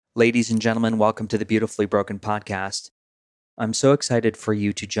Ladies and gentlemen, welcome to the Beautifully Broken podcast. I'm so excited for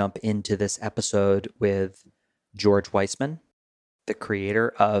you to jump into this episode with George Wiseman, the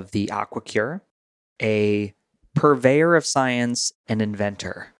creator of the AquaCure, a purveyor of science and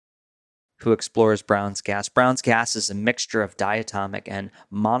inventor who explores Brown's gas. Brown's gas is a mixture of diatomic and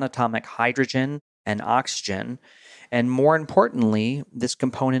monatomic hydrogen and oxygen, and more importantly, this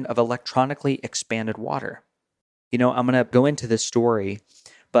component of electronically expanded water. I'm going to go into this story,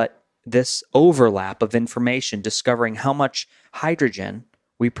 but this overlap of information discovering how much hydrogen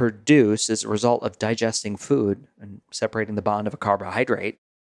we produce as a result of digesting food and separating the bond of a carbohydrate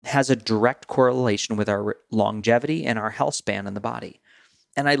has a direct correlation with our longevity and our health span in the body.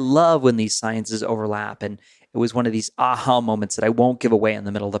 And I love when these sciences overlap. And it was one of these aha moments that I won't give away in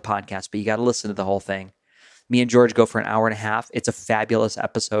the middle of the podcast, but you got to listen to the whole thing. Me and George go for an hour and a half. It's a fabulous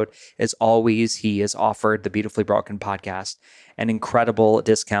episode. As always, he has offered the Beautifully Broken podcast an incredible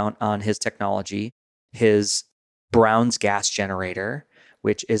discount on his technology, his Brown's gas generator,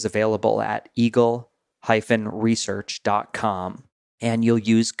 which is available at eagle-research.com. And you'll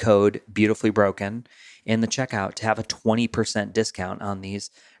use code BeautifullyBroken in the checkout to have a 20% discount on these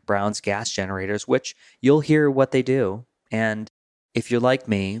Brown's gas generators, which you'll hear what they do. And if you're like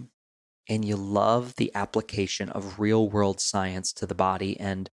me, and you love the application of real-world science to the body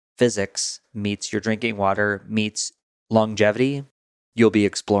and physics meets your drinking water meets longevity, you'll be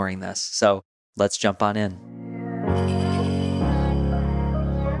exploring this. So let's jump on in.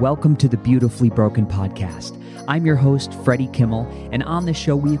 Welcome to the Beautifully Broken podcast. I'm your host, Freddie Kimmel, and on this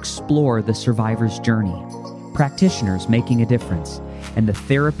show we explore the survivor's journey, practitioners making a difference, and the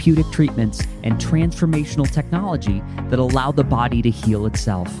therapeutic treatments and transformational technology that allow the body to heal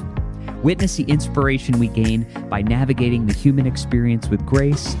itself. Witness the inspiration we gain by navigating the human experience with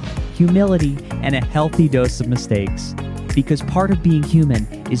grace, humility, and a healthy dose of mistakes. Because part of being human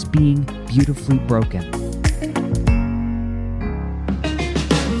is being beautifully broken.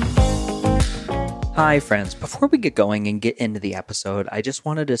 Hi, friends. Before we get going and get into the episode, I just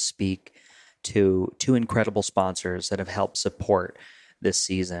wanted to speak to two incredible sponsors that have helped support this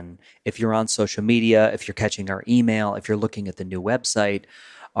season. If you're on social media, if you're catching our email, if you're looking at the new website,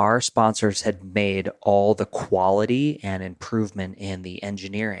 our sponsors had made all the quality and improvement in the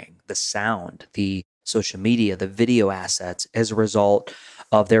engineering, the sound, the social media, the video assets as a result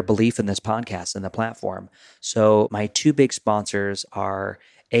of their belief in this podcast and the platform. So my two big sponsors are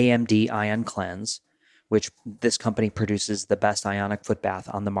AMD Ion Cleanse, which this company produces the best ionic foot bath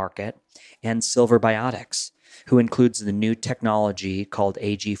on the market, and Silver Biotics, who includes the new technology called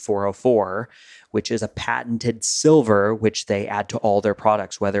AG404, which is a patented silver, which they add to all their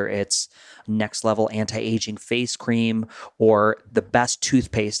products, whether it's next level anti-aging face cream or the best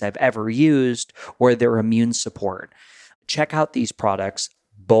toothpaste I've ever used or their immune support. Check out these products.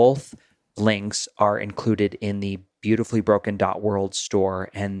 Both links are included in the beautifullybroken.world store,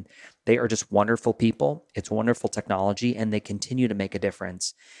 and they are just wonderful people. It's wonderful technology, and they continue to make a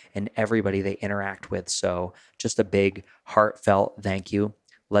difference in everybody they interact with. So just a big heartfelt thank you.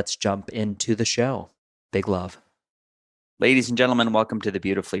 Let's jump into the show. Big love. Ladies and gentlemen, welcome to the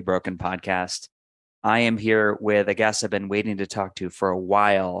Beautifully Broken podcast. I am here with a guest I've been waiting to talk to for a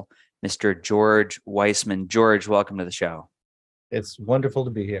while, Mr. George Wiseman. George, welcome to the show. It's wonderful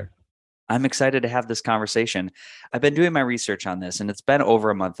to be here. I'm excited to have this conversation. I've been doing my research on this, and it's been over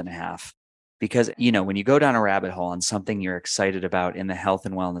a month and a half because, when you go down a rabbit hole on something you're excited about in the health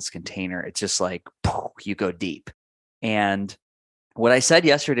and wellness container, it's just like, you go deep. And what I said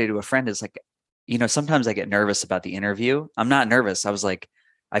yesterday to a friend is like, sometimes I get nervous about the interview. I'm not nervous. I was like,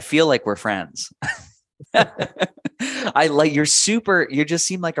 I feel like we're friends. You just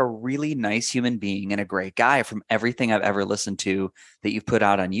seem like a really nice human being and a great guy from everything I've ever listened to that you've put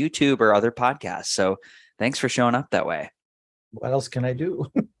out on YouTube or other podcasts. So thanks for showing up that way. What else can I do?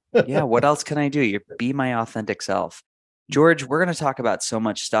 Yeah. What else can I do? You be my authentic self. George, we're going to talk about so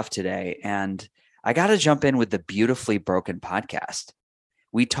much stuff today, and I got to jump in with the Beautifully Broken podcast.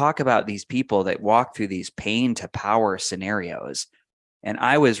 We talk about these people that walk through these pain to power scenarios. And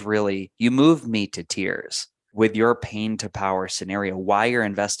you moved me to tears with your pain to power scenario. Why you're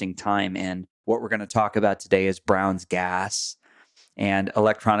investing time in what we're going to talk about today is Brown's gas and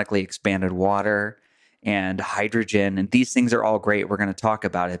electronically expanded water and hydrogen. And these things are all great. We're going to talk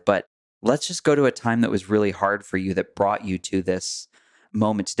about it. But let's just go to a time that was really hard for you that brought you to this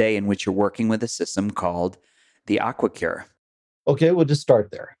moment today in which you're working with a system called the AquaCure. Okay, we'll just start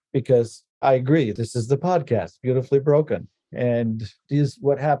there because I agree. This is the podcast, Beautifully Broken. And this is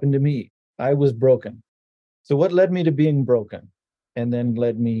what happened to me. I was broken. So what led me to being broken and then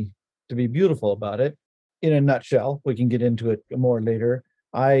led me to be beautiful about it? In a nutshell, we can get into it more later.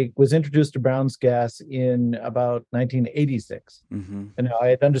 I was introduced to Brown's gas in about 1986. Mm-hmm. And I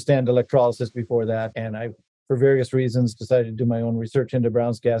had understand electrolysis before that. And I, for various reasons, decided to do my own research into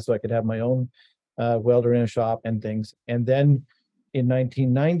Brown's gas so I could have my own welder in a shop and things. And then in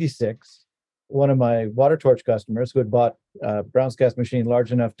 1996, one of my water torch customers who had bought a Brown's gas machine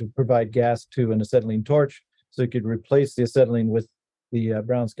large enough to provide gas to an acetylene torch so he could replace the acetylene with the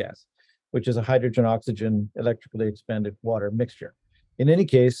Brown's gas, which is a hydrogen oxygen electrically expanded water mixture. In any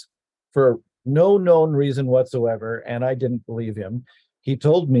case, for no known reason whatsoever, and I didn't believe him, he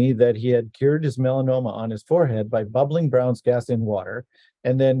told me that he had cured his melanoma on his forehead by bubbling Brown's gas in water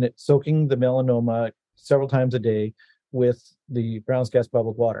and then soaking the melanoma several times a day with the Brown's gas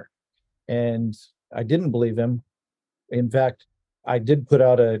bubbled water. And I didn't believe him. In fact, I did put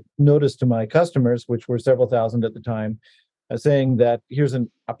out a notice to my customers, which were several thousand at the time, saying that here's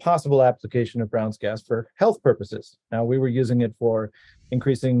a possible application of Brown's gas for health purposes. Now, we were using it for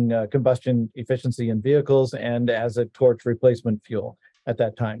increasing combustion efficiency in vehicles and as a torch replacement fuel at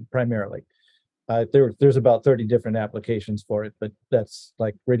that time, primarily. There's about 30 different applications for it, but that's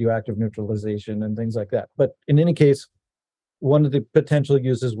like radioactive neutralization and things like that. But in any case, one of the potential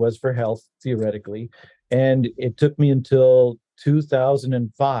uses was for health, theoretically. And it took me until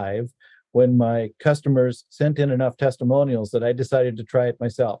 2005 when my customers sent in enough testimonials that I decided to try it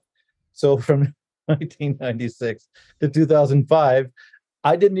myself. So from 1996 to 2005,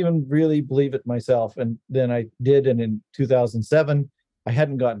 I didn't even really believe it myself. And then I did. And in 2007, I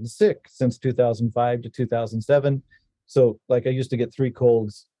hadn't gotten sick since 2005 to 2007. So like I used to get 3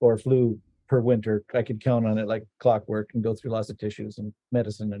 colds or flu per winter. I could count on it like clockwork and go through lots of tissues and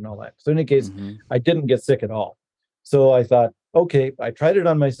medicine and all that. So in any case, I didn't get sick at all. So I thought, okay, I tried it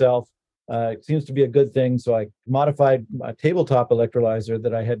on myself. It seems to be a good thing. So I modified a tabletop electrolyzer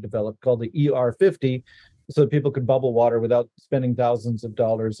that I had developed called the ER50 so that people could bubble water without spending thousands of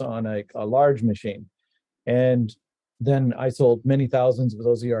dollars on a large machine. And then I sold many thousands of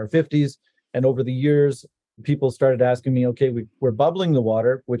those ER50s. And over the years, people started asking me, okay, we're bubbling the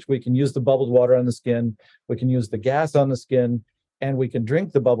water, which we can use the bubbled water on the skin, we can use the gas on the skin, and we can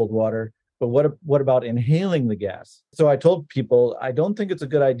drink the bubbled water. But what about inhaling the gas? So I told people, I don't think it's a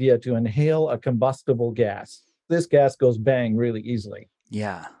good idea to inhale a combustible gas. This gas goes bang really easily.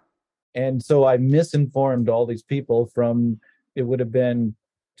 Yeah. And so I misinformed all these people from, it would have been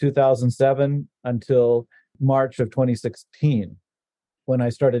 2007 until March of 2016 when I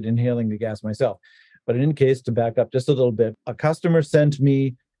started inhaling the gas myself. But in any case, to back up just a little bit, a customer sent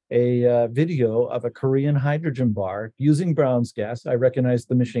me a video of a Korean hydrogen bar using Brown's gas. I recognized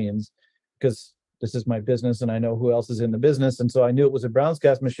the machines because this is my business and I know who else is in the business. And so I knew it was a Brown's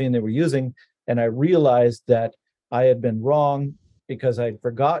gas machine they were using. And I realized that I had been wrong because I'd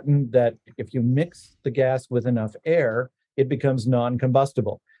forgotten that if you mix the gas with enough air, it becomes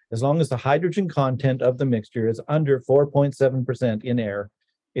non-combustible. As long as the hydrogen content of the mixture is under 4.7% in air,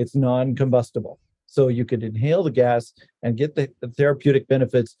 it's non-combustible. So you could inhale the gas and get the therapeutic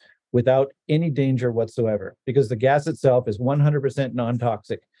benefits without any danger whatsoever, because the gas itself is 100%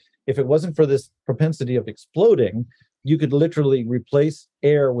 non-toxic. If it wasn't for this propensity of exploding, you could literally replace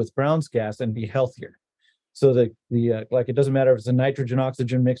air with Brown's gas and be healthier. So like it doesn't matter if it's a nitrogen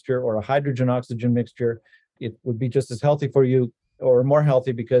oxygen mixture or a hydrogen oxygen mixture, it would be just as healthy for you or more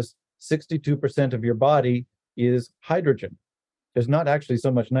healthy because 62% of your body is hydrogen. There's not actually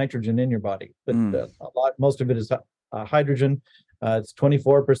so much nitrogen in your body, but most of it is hydrogen. It's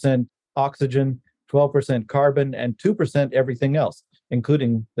 24% oxygen, 12% carbon, and 2% everything else,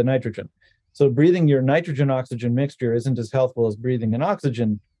 including the nitrogen. So breathing your nitrogen-oxygen mixture isn't as healthful as breathing an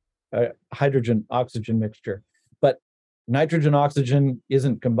hydrogen-oxygen mixture. But nitrogen-oxygen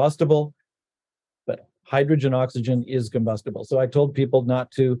isn't combustible, but hydrogen-oxygen is combustible. So I told people not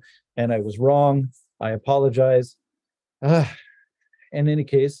to, and I was wrong. I apologize. In any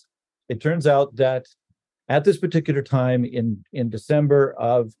case, it turns out that at this particular time in December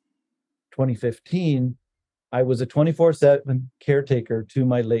of 2015, I was a 24/7 caretaker to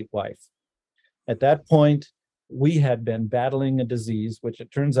my late wife. At that point, we had been battling a disease, which it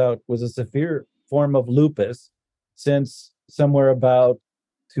turns out was a severe form of lupus since somewhere about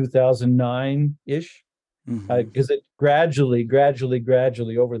 2009-ish, because it gradually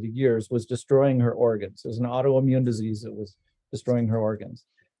over the years was destroying her organs. It was an autoimmune disease that was destroying her organs.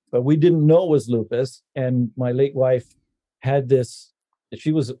 But we didn't know it was lupus. And my late wife had this,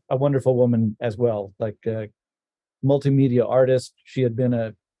 she was a wonderful woman as well, like a multimedia artist. She had been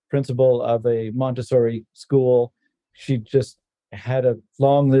a principal of a Montessori school. She just had a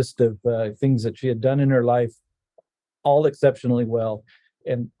long list of things that she had done in her life, all exceptionally well.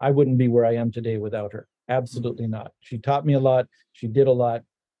 And I wouldn't be where I am today without her. Absolutely not. She taught me a lot. She did a lot,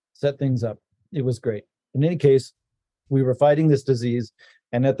 set things up. It was great. In any case, we were fighting this disease.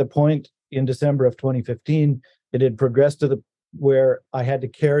 And at the point in December of 2015, it had progressed to the where I had to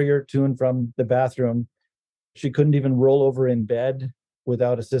carry her to and from the bathroom. She couldn't even roll over in bed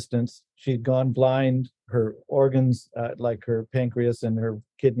without assistance. She'd gone blind. Her organs, like her pancreas and her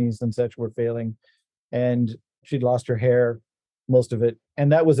kidneys and such, were failing. And she'd lost her hair, most of it.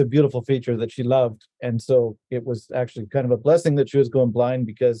 And that was a beautiful feature that she loved. And so it was actually kind of a blessing that she was going blind,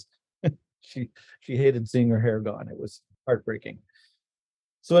 because she she hated seeing her hair gone. It was heartbreaking.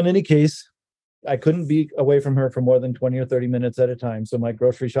 So in any case, I couldn't be away from her for more than 20 or 30 minutes at a time. So my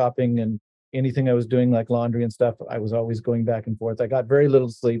grocery shopping and anything I was doing, like laundry and stuff, I was always going back and forth. I got very little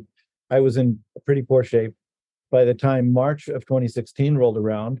sleep. I was in pretty poor shape. By the time March of 2016 rolled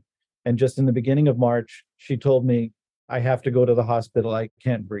around, and just in the beginning of March, she told me, I have to go to the hospital. I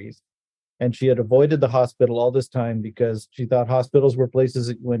can't breathe. And she had avoided the hospital all this time because she thought hospitals were places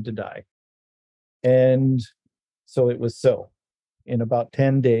that you went to die. And so it was so. In about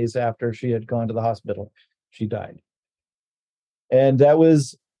 10 days after she had gone to the hospital, she died. And that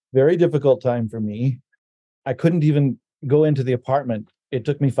was a very difficult time for me. I couldn't even go into the apartment. It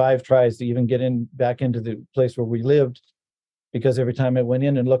took me 5 tries to even get in back into the place where we lived, because every time I went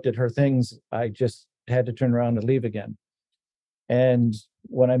in and looked at her things, I just had to turn around and leave again. And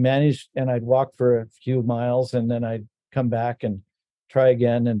when I managed, and I'd walk for a few miles and then I'd come back and try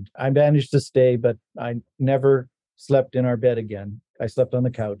again. And I managed to stay, but I never slept in our bed again. I slept on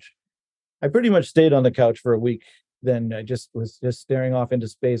the couch. I pretty much stayed on the couch for a week. Then I just was just staring off into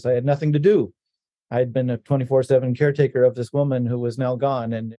space. I had nothing to do. I had been a 24/7 caretaker of this woman who was now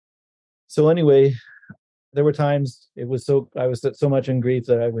gone. And so anyway, there were times I was so much in grief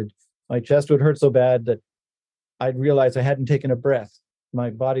that my chest would hurt so bad that I'd realize I hadn't taken a breath. My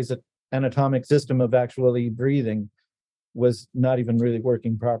body's anatomic system of actually breathing was not even really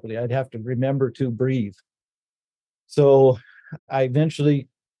working properly. I'd have to remember to breathe. So I eventually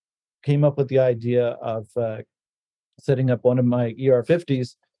came up with the idea of setting up one of my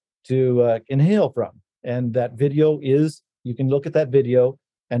ER50s to inhale from. And that video you can look at that video,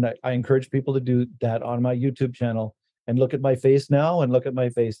 and I encourage people to do that on my YouTube channel and look at my face now and look at my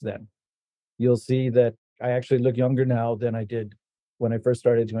face then. You'll see that I actually look younger now than I did when I first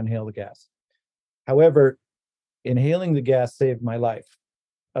started to inhale the gas. However, inhaling the gas saved my life.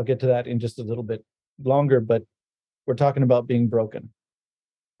 I'll get to that in just a little bit longer, but we're talking about being broken.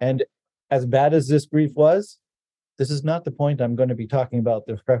 And as bad as this grief was, this is not the point I'm going to be talking about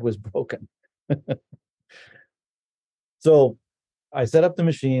that I was broken. So I set up the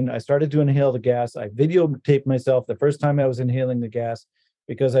machine. I started to inhale the gas. I videotaped myself the first time I was inhaling the gas,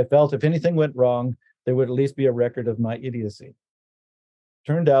 because I felt if anything went wrong, there would at least be a record of my idiocy.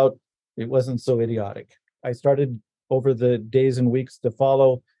 Turned out it wasn't so idiotic. I started over the days and weeks to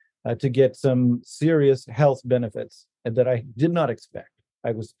follow to get some serious health benefits that I did not expect.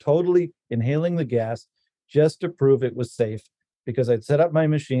 I was totally inhaling the gas just to prove it was safe, because I'd set up my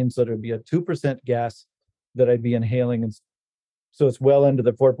machine so there'd be a 2% gas that I'd be inhaling. And so it's well under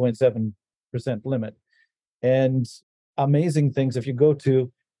the 4.7% limit. And amazing things, if you go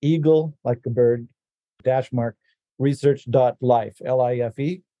to eagle, like the bird, -- research.life,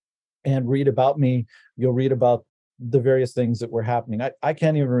 LIFE, and read about me, you'll read about the various things that were happening. I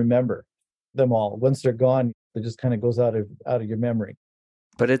can't even remember them all. Once they're gone, it just kind of goes out of your memory.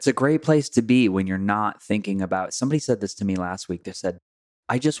 But it's a great place to be when you're not thinking about. Somebody said this to me last week. They said,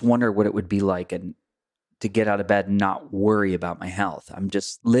 I just wonder what it would be like and to get out of bed and not worry about my health. I'm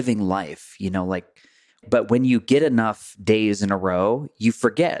just living life, but when you get enough days in a row, you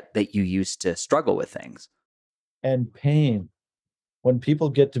forget that you used to struggle with things. And pain. When people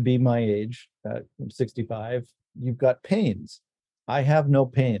get to be my age, I'm 65, you've got pains. I have no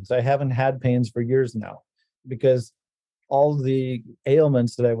pains. I haven't had pains for years now, because all the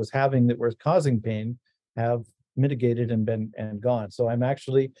ailments that I was having that were causing pain have mitigated and gone. So I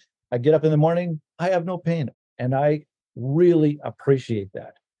get up in the morning, I have no pain. And I really appreciate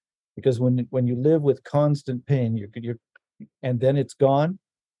that, because when you live with constant pain, you're and then it's gone,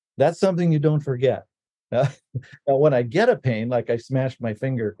 that's something you don't forget. Now, when I get a pain, like I smashed my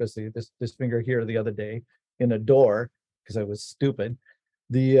finger, because this finger here the other day in a door, because I was stupid,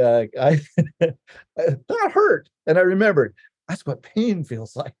 that hurt, and I remembered that's what pain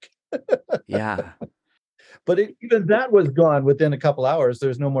feels like. Yeah. But even that was gone within a couple hours.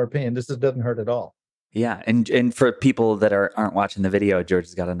 There's no more pain. This doesn't hurt at all. Yeah, and for people that aren't watching the video, George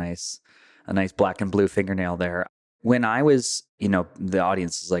has got a nice black and blue fingernail there. When I was, the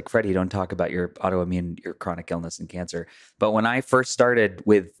audience is like, Freddie, don't talk about your autoimmune, your chronic illness and cancer. But when I first started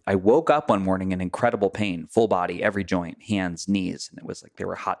I woke up one morning in incredible pain, full body, every joint, hands, knees, and it was like they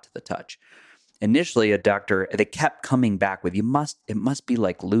were hot to the touch. Initially, a doctor, they kept coming back with, it must be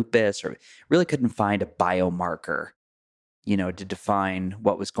like lupus, or really couldn't find a biomarker, to define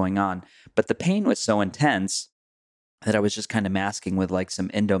what was going on. But the pain was so intense that I was just kind of masking with like some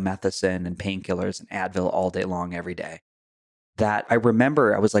indomethacin and painkillers and Advil all day long every day. That I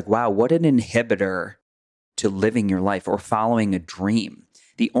remember I was like, wow, what an inhibitor to living your life or following a dream.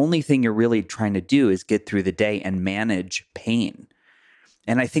 The only thing you're really trying to do is get through the day and manage pain.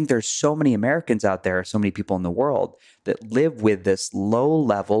 And I think there's so many Americans out there, so many people in the world that live with this low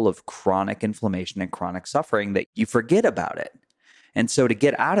level of chronic inflammation and chronic suffering that you forget about it. And so to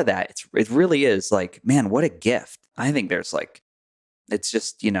get out of that, it really is like, man, what a gift. I think there's like, it's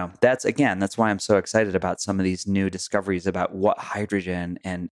just, that's why I'm so excited about some of these new discoveries about what hydrogen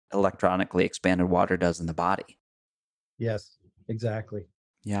and electronically expanded water does in the body. Yes, exactly.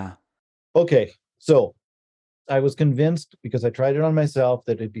 Yeah. Okay. So I was convinced, because I tried it on myself,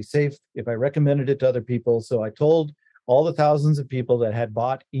 that it'd be safe if I recommended it to other people. So I told all the thousands of people that had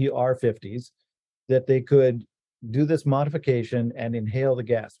bought ER50s that they could do this modification and inhale the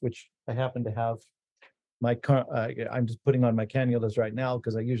gas, which I happen to have. I'm just putting on my cannulas right now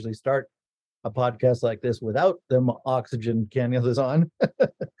because I usually start a podcast like this without them oxygen cannulas on.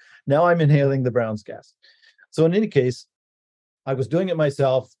 Now I'm inhaling the Brown's gas. So in any case, I was doing it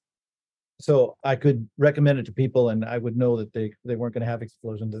myself, so I could recommend it to people, and I would know that they weren't going to have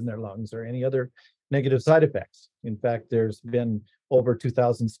explosions in their lungs or any other negative side effects. In fact, there's been over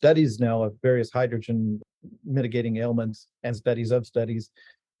 2,000 studies now of various hydrogen mitigating ailments and studies of studies,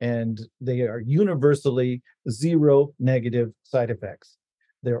 and they are universally zero negative side effects.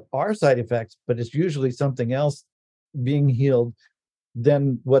 There are side effects, but it's usually something else being healed.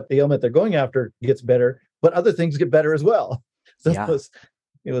 Then what the ailment they're going after gets better, but other things get better as well. So Yeah.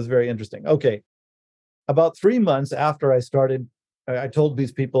 it was very interesting. Okay. About 3 months after I started, I told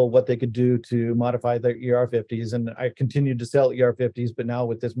these people what they could do to modify their ER50s, and I continued to sell ER50s, but now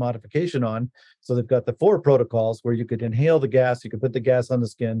with this modification on. So they've got the 4 protocols where you could inhale the gas, you could put the gas on the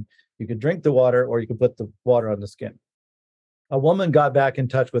skin, you could drink the water, or you could put the water on the skin. A woman got back in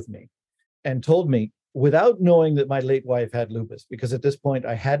touch with me and told me, without knowing that my late wife had lupus, because at this point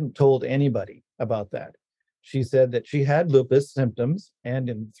I hadn't told anybody about that. She said that she had lupus symptoms, and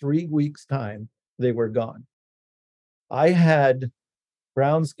in 3 weeks' time, they were gone. I had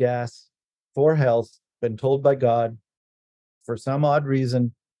Brown's gas for health, been told by God for some odd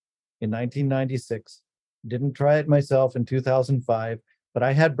reason in 1996. Didn't try it myself in 2005, but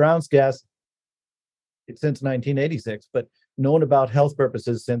I had Brown's gas since 1986, but known about health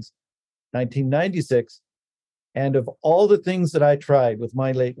purposes since 1996. And of all the things that I tried with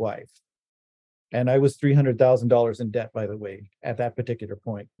my late wife, and I was $300,000 in debt, by the way, at that particular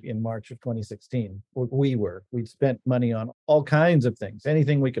point in March of 2016. We'd spent money on all kinds of things,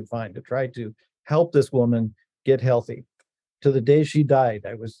 anything we could find to try to help this woman get healthy. To the day she died,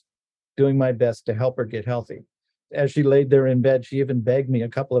 I was doing my best to help her get healthy. As she laid there in bed, she even begged me a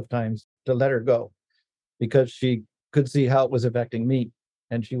couple of times to let her go because she could see how it was affecting me.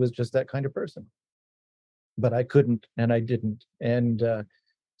 And she was just that kind of person. But I couldn't, and I didn't. And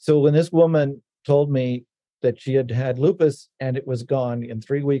so when this woman told me that she had had lupus and it was gone in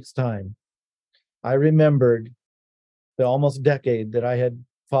 3 weeks' time, I remembered the almost decade that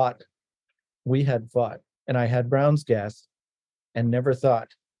we had fought, and I had Brown's gas and never thought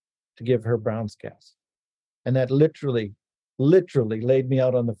to give her Brown's gas. And that literally laid me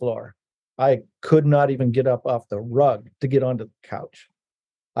out on the floor. I could not even get up off the rug to get onto the couch.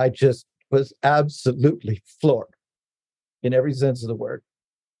 I just was absolutely floored in every sense of the word.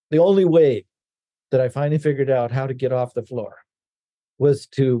 The only way that I finally figured out how to get off the floor was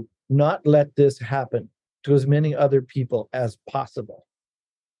to not let this happen to as many other people as possible,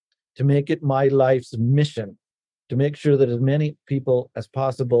 to make it my life's mission, to make sure that as many people as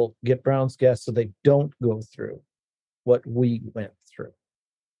possible get Brown's gas so they don't go through what we went through.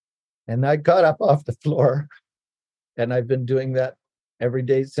 And I got up off the floor, and I've been doing that every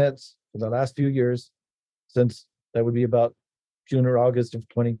day since, for the last few years, since that would be about June or August of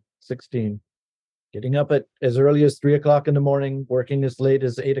 2016. Getting up at as early as 3 o'clock in the morning, working as late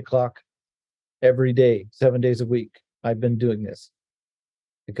as 8 o'clock every day, 7 days a week. I've been doing this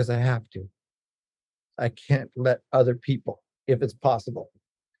because I have to. I can't let other people, if it's possible,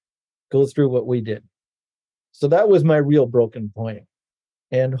 go through what we did. So that was my real broken point.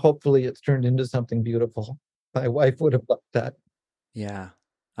 And hopefully it's turned into something beautiful. My wife would have loved that. Yeah.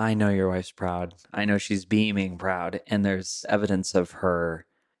 I know your wife's proud. I know she's beaming proud. And there's evidence of her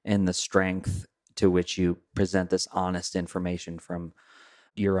in the strength to which you present this honest information from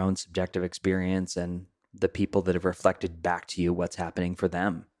your own subjective experience and the people that have reflected back to you what's happening for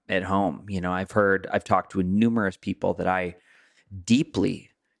them at home. I've talked to numerous people that I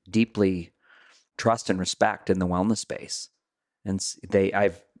deeply, deeply trust and respect in the wellness space. And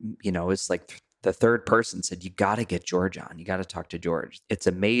it's like the third person said, you got to get George on. You got to talk to George. It's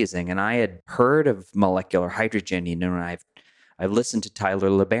amazing. And I had heard of molecular hydrogen, and I've listened to Tyler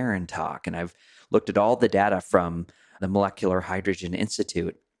LeBaron talk, and I've looked at all the data from the Molecular Hydrogen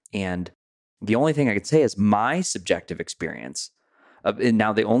Institute. And the only thing I could say is my subjective experience. And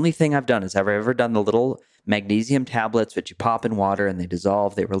now, the only thing I've done is I've ever done the little magnesium tablets which you pop in water and they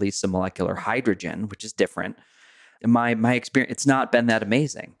dissolve. They release some molecular hydrogen, which is different. In my experience, it's not been that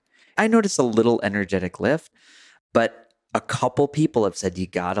amazing. I noticed a little energetic lift, but a couple people have said you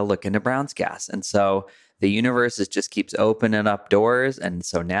got to look into Brown's gas. And so the universe just keeps opening up doors. And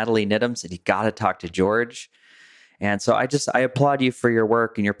so Natalie Nidham said, you got to talk to George. And so I applaud you for your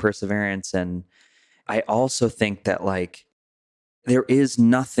work and your perseverance. And I also think that there is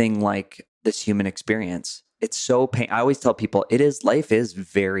nothing like this human experience. It's so I always tell people life is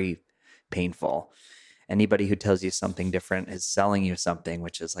very painful. Anybody who tells you something different is selling you something,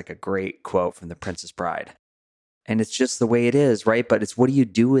 which is like a great quote from The Princess Bride. And it's just the way it is, right? But it's, what do you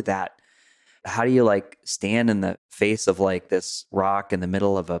do with that? How do you stand in the face of this rock in the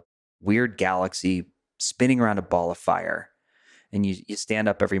middle of a weird galaxy spinning around a ball of fire? And you stand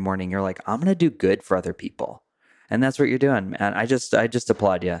up every morning, you're like, I'm going to do good for other people. And that's what you're doing, man. I just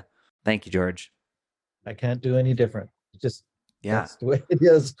applaud you. Thank you, George. I can't do any different. Yeah. That's the way it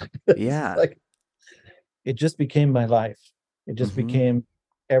is. Yeah. It just became my life. It just became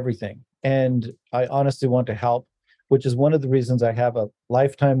everything. And I honestly want to help, which is one of the reasons I have a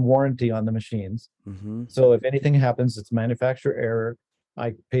lifetime warranty on the machines. So if anything happens, it's manufacturer error.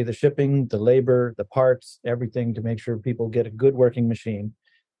 I pay the shipping, the labor, the parts, everything to make sure people get a good working machine.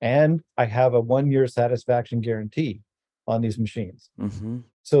 And I have a 1-year satisfaction guarantee on these machines.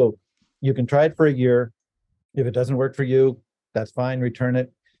 So you can try it for a year. If it doesn't work for you, that's fine, return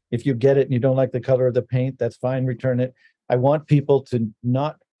it. If you get it and you don't like the color of the paint, that's fine, return it. I want people to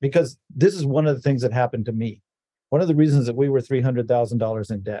not, because this is one of the things that happened to me. One of the reasons that we were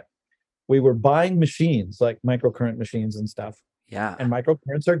 $300,000 in debt, we were buying machines like microcurrent machines and stuff. Yeah. And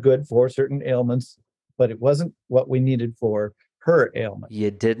microcurrents are good for certain ailments, but it wasn't what we needed for her ailment.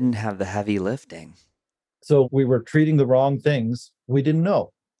 You didn't have the heavy lifting. So we were treating the wrong things. We didn't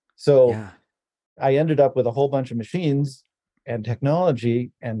know. So yeah. I ended up with a whole bunch of machines and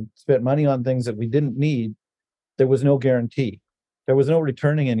technology and spent money on things that we didn't need. There was no guarantee. There was no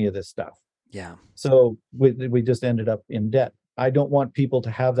returning any of this stuff. Yeah. So we just ended up in debt. I don't want people to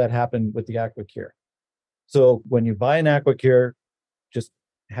have that happen with the AquaCure. So when you buy an AquaCure, just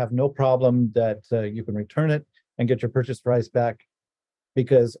have no problem that you can return it and get your purchase price back.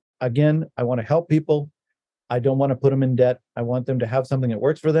 Because again, I want to help people. I don't want to put them in debt. I want them to have something that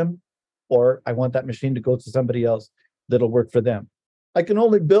works for them, or I want that machine to go to somebody else that'll work for them. I can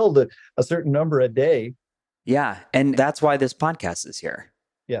only build a certain number a day. Yeah. And that's why this podcast is here.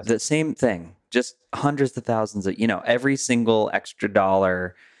 Yes. The same thing, just hundreds of thousands of, every single extra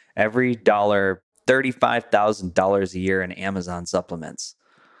dollar, every dollar, $35,000 a year in Amazon supplements,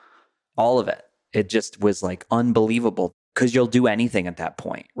 all of it. It just was unbelievable, because you'll do anything at that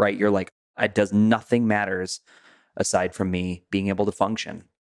point, right? You're like, nothing matters aside from me being able to function.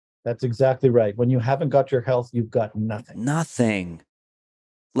 That's exactly right. When you haven't got your health, you've got nothing. Nothing.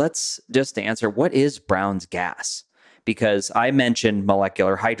 Let's just answer, what is Brown's gas? Because I mentioned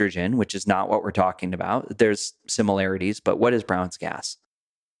molecular hydrogen, which is not what we're talking about. There's similarities, but what is Brown's gas?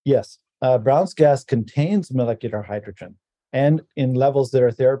 Yes. Brown's gas contains molecular hydrogen, and in levels that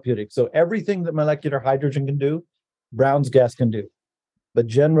are therapeutic. So everything that molecular hydrogen can do, Brown's gas can do, but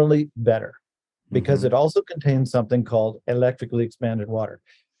generally better, because it also contains something called electrically expanded water.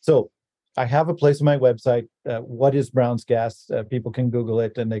 So I have a place on my website, what is Brown's gas? People can Google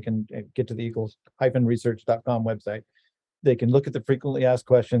it, and they can get to the eagles-research.com website. They can look at the frequently asked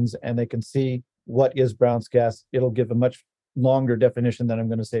questions, and they can see what is Brown's gas. It'll give a much longer definition than I'm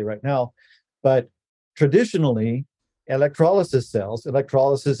going to say right now. But traditionally, electrolysis cells,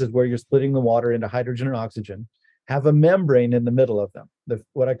 electrolysis is where you're splitting the water into hydrogen and oxygen, have a membrane in the middle of them,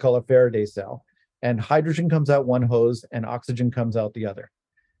 what I call a Faraday cell. And hydrogen comes out one hose and oxygen comes out the other.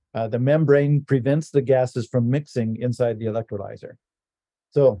 The membrane prevents the gases from mixing inside the electrolyzer.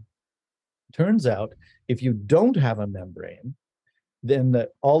 So turns out, if you don't have a membrane, then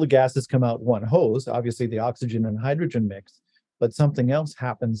all the gases come out one hose. Obviously, the oxygen and hydrogen mix, but something else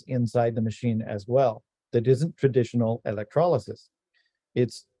happens inside the machine as well that isn't traditional electrolysis.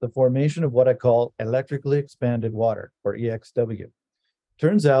 It's the formation of what I call electrically expanded water, or EXW.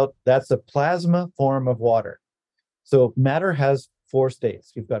 Turns out that's a plasma form of water. So matter has four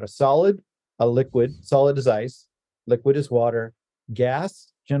states. You've got a solid, a liquid, solid is ice, liquid is water,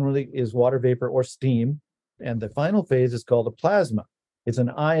 gas generally is water vapor or steam, and the final phase is called a plasma. It's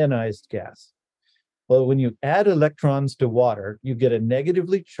an ionized gas. Well, when you add electrons to water, you get a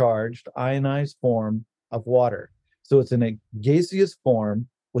negatively charged ionized form of water. So it's in a gaseous form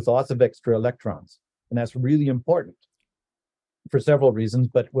with lots of extra electrons. And that's really important for several reasons,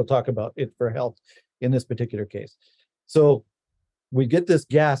 but we'll talk about it for health in this particular case. So we get this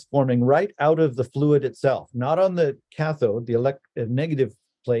gas forming right out of the fluid itself, not on the cathode, the negative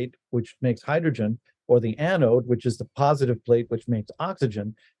plate, which makes hydrogen, or the anode, which is the positive plate, which makes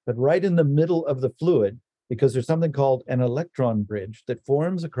oxygen, but right in the middle of the fluid, because there's something called an electron bridge that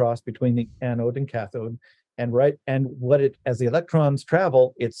forms across between the anode and cathode. As the electrons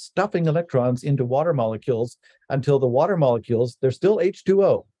travel, it's stuffing electrons into water molecules until the water molecules, they're still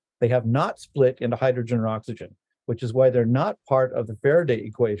H2O. They have not split into hydrogen or oxygen, which is why they're not part of the Faraday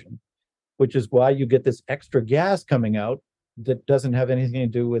equation, which is why you get this extra gas coming out that doesn't have anything to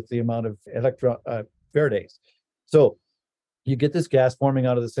do with the amount of Faradays. So you get this gas forming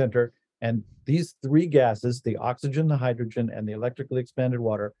out of the center, and these three gases, the oxygen, the hydrogen, and the electrically expanded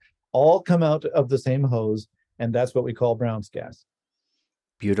water, all come out of the same hose, and that's what we call Brown's gas.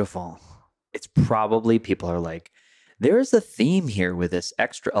 Beautiful. It's probably, people are like, there's a theme here with this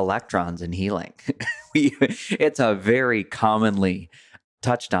extra electrons in healing. It's a very commonly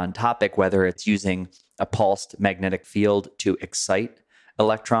touched on topic, whether it's using a pulsed magnetic field to excite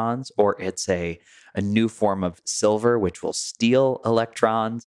electrons, or it's a new form of silver, which will steal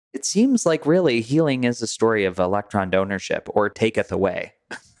electrons. It seems like really healing is a story of electron donorship, or taketh away,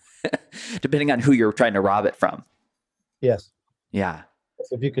 depending on who you're trying to rob it from. Yes. Yeah.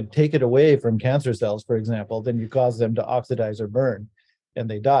 So if you could take it away from cancer cells, for example, then you cause them to oxidize or burn and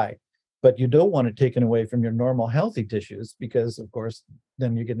they die. But you don't want it taken away from your normal healthy tissues because, of course,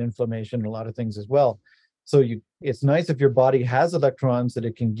 then you get inflammation and a lot of things as well. So it's nice if your body has electrons that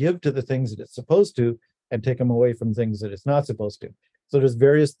it can give to the things that it's supposed to and take them away from things that it's not supposed to. So there's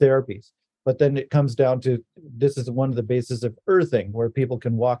various therapies. But then it comes down to, this is one of the bases of earthing, where people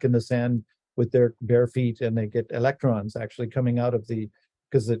can walk in the sand with their bare feet and they get electrons actually coming out of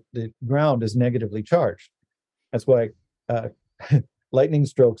because the ground is negatively charged. That's why lightning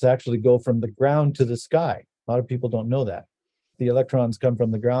strokes actually go from the ground to the sky. A lot of people don't know that. The electrons come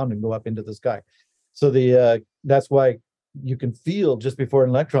from the ground and go up into the sky. So that's why you can feel just before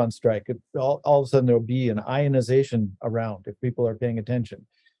an electron strike, all of a sudden there'll be an ionization around if people are paying attention.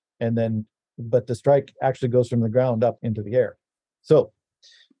 But the strike actually goes from the ground up into the air. So,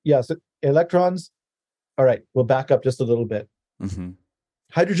 so electrons, all right, we'll back up just a little bit. Mm-hmm.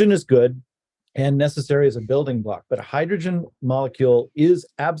 Hydrogen is good and necessary as a building block, but a hydrogen molecule is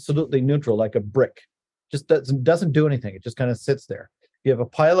absolutely neutral, like a brick. Just doesn't do anything. It just kind of sits there. You have a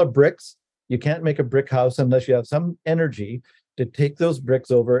pile of bricks. You can't make a brick house unless you have some energy to take those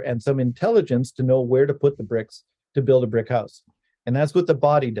bricks over and some intelligence to know where to put the bricks to build a brick house. And that's what the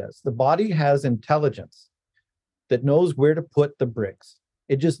body does. The body has intelligence that knows where to put the bricks.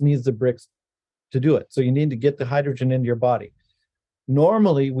 It just needs the bricks to do it. So you need to get the hydrogen into your body.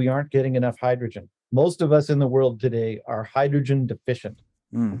 Normally, we aren't getting enough hydrogen. Most of us in the world today are hydrogen deficient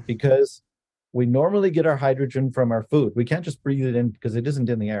because we normally get our hydrogen from our food. We can't just breathe it in because it isn't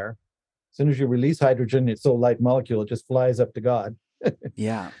in the air. As soon as you release hydrogen, it's so light molecule, it just flies up to God.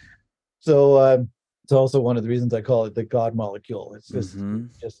 Yeah. So it's also one of the reasons I call it the God molecule. It's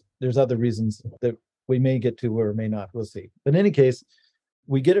just, there's other reasons that we may get to or may not. We'll see. But in any case,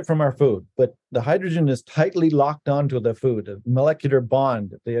 we get it from our food, but the hydrogen is tightly locked onto the food. The molecular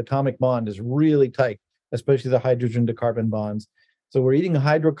bond, the atomic bond is really tight, especially the hydrogen to carbon bonds. So we're eating a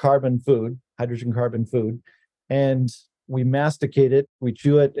hydrocarbon food, hydrogen carbon food, and we masticate it, we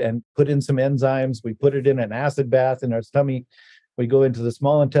chew it and put in some enzymes. We put it in an acid bath in our stomach. We go into the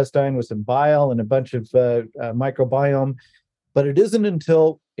small intestine with some bile and a bunch of microbiome. But it isn't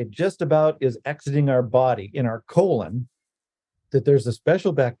until it just about is exiting our body in our colon that there's a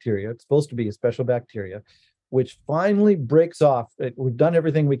special bacteria, it's supposed to be a special bacteria, which finally breaks off. We've done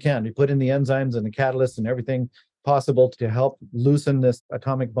everything we can. We put in the enzymes and the catalysts and everything possible to help loosen this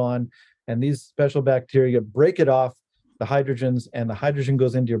atomic bond. And these special bacteria break it off, the hydrogens, and the hydrogen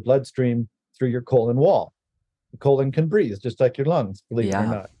goes into your bloodstream through your colon wall. The colon can breathe, just like your lungs, believe it or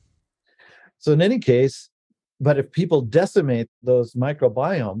not. So in any case, but if people decimate those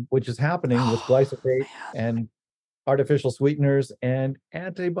microbiome, which is happening with glyphosate and artificial sweeteners, and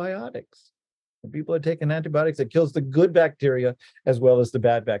antibiotics. And people are taking antibiotics that kills the good bacteria as well as the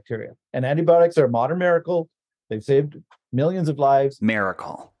bad bacteria. And antibiotics are a modern miracle. They've saved millions of lives.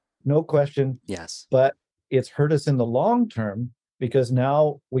 Miracle. No question. Yes. But it's hurt us in the long term because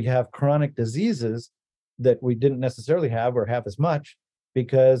now we have chronic diseases that we didn't necessarily have or have as much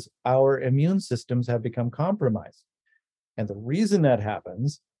because our immune systems have become compromised. And the reason that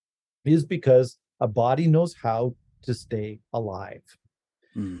happens is because a body knows how to stay alive.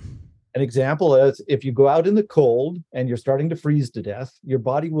 An example is if you go out in the cold and you're starting to freeze to death, your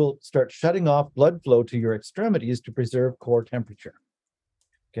body will start shutting off blood flow to your extremities to preserve core temperature.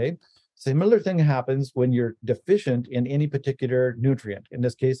 Okay. Similar thing happens when you're deficient in any particular nutrient, in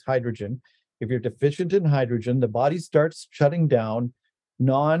this case, hydrogen. If you're deficient in hydrogen, the body starts shutting down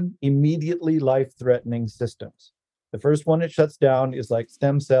non-immediately life-threatening systems. The first one it shuts down is like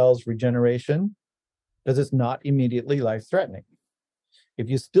stem cells, regeneration, because it's not immediately life-threatening. If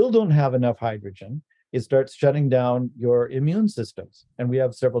you still don't have enough hydrogen, it starts shutting down your immune systems. And we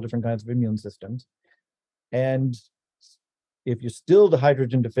have several different kinds of immune systems. And if you're still the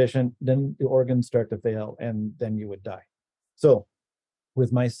hydrogen deficient, then the organs start to fail and then you would die. So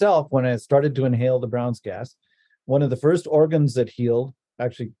with myself, when I started to inhale the Brown's gas, one of the first organs that healed,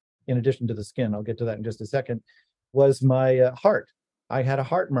 actually, in addition to the skin, I'll get to that in just a second, was my heart. I had a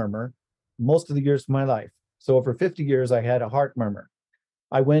heart murmur most of the years of my life. So over 50 years, I had a heart murmur.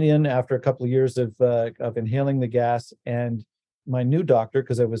 I went in after a couple of years of inhaling the gas, and my new doctor,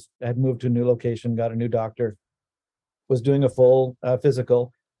 because had moved to a new location, got a new doctor, was doing a full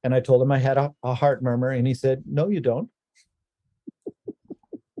physical, and I told him I had a heart murmur, and he said, "No, you don't."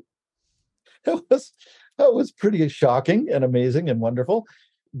 That was pretty shocking and amazing and wonderful.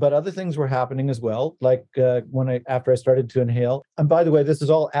 But other things were happening as well, like after I started to inhale. And by the way, this is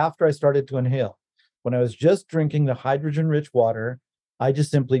all after I started to inhale. When I was just drinking the hydrogen-rich water, I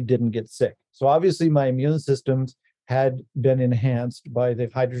just simply didn't get sick. So obviously my immune systems had been enhanced by the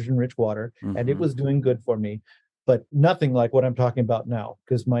hydrogen-rich water, and it was doing good for me, but nothing like what I'm talking about now,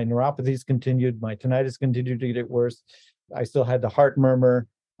 because my neuropathies continued, my tinnitus continued to get worse. I still had the heart murmur.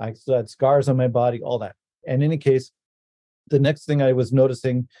 I still had scars on my body, all that. In any case, the next thing I was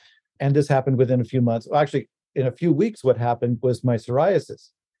noticing, and this happened within a few months, actually in a few weeks, what happened was my psoriasis.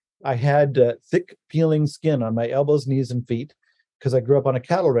 I had thick peeling skin on my elbows, knees, and feet because I grew up on a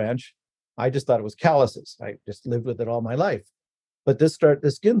cattle ranch. I just thought it was calluses. I just lived with it all my life. But the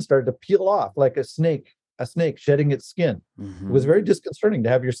skin started to peel off like a snake shedding its skin. It was very disconcerting to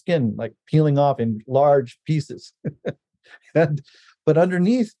have your skin like peeling off in large pieces. But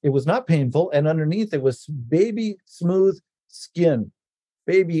underneath, it was not painful. And underneath, it was baby smooth skin,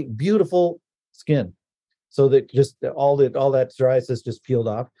 baby beautiful skin. So that just all that psoriasis just peeled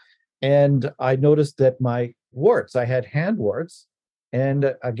off. And I noticed that my warts, I had hand warts.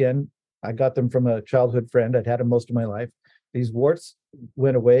 And again, I got them from a childhood friend. I'd had them most of my life. These warts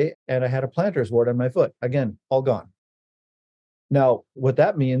went away, and I had a plantar's wart on my foot. Again, all gone. Now, what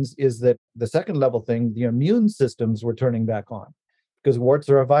that means is that the second level thing, the immune systems were turning back on because warts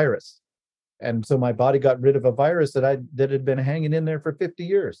are a virus. And so my body got rid of a virus that had been hanging in there for 50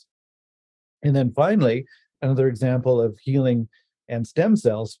 years. And then finally, another example of healing and stem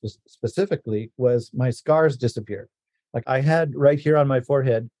cells specifically was my scars disappeared. Like I had right here on my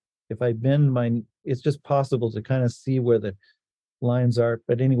forehead, if I bend it's just possible to kind of see where the lines are.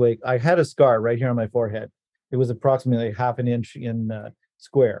 But anyway, I had a scar right here on my forehead. It was approximately half an inch in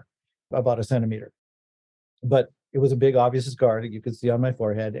square, about a centimeter. But it was a big, obvious scar that you could see on my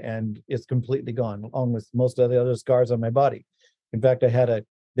forehead, and it's completely gone, along with most of the other scars on my body. In fact, I had a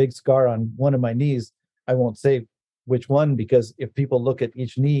big scar on one of my knees. I won't say which one, because if people look at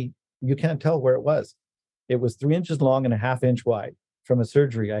each knee, you can't tell where it was. It was 3 inches long and a half inch wide from a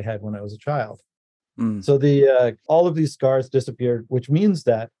surgery I had when I was a child. So all of these scars disappeared, which means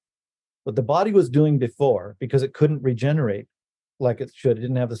that what the body was doing before, because it couldn't regenerate like it should, it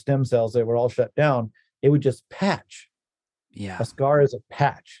didn't have the stem cells, they were all shut down, it would just patch. Yeah. A scar is a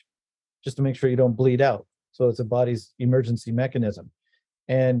patch just to make sure you don't bleed out. So it's a body's emergency mechanism.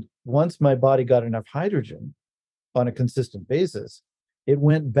 And once my body got enough hydrogen on a consistent basis, it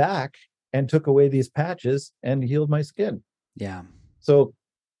went back and took away these patches and healed my skin. Yeah. So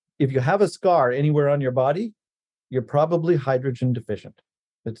if you have a scar anywhere on your body, you're probably hydrogen deficient.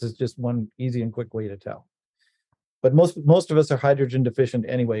 This is just one easy and quick way to tell. But most of us are hydrogen deficient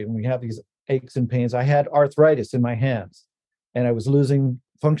anyway when we have these aches and pains. I had arthritis in my hands and I was losing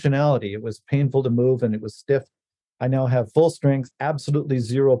functionality. It was painful to move and it was stiff. I now have full strength, absolutely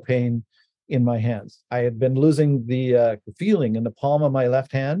zero pain in my hands. I had been losing the feeling in the palm of my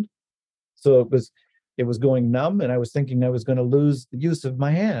left hand. So it was going numb, and I was thinking I was going to lose the use of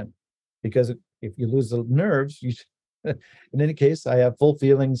my hand, because if you lose the nerves, you in any case, I have full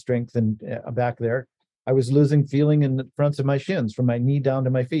feeling strength and back there. I was losing feeling in the fronts of my shins, from my knee down to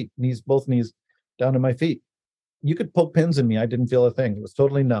my feet, both knees down to my feet. You could poke pins in me. I didn't feel a thing. It was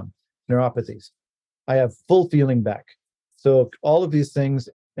totally numb. Neuropathies. I have full feeling back. So all of these things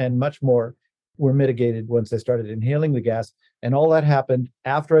and much more were mitigated once I started inhaling the gas. And all that happened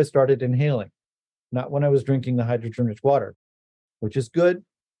after I started inhaling, not when I was drinking the hydrogen-rich water, which is good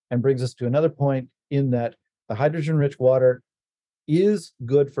and brings us to another point, in that the hydrogen-rich water is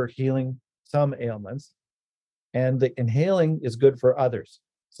good for healing some ailments, and the inhaling is good for others.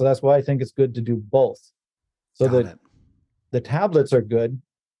 So that's why I think it's good to do both. So that the tablets are good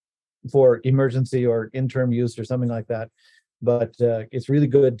for emergency or interim use or something like that, but it's really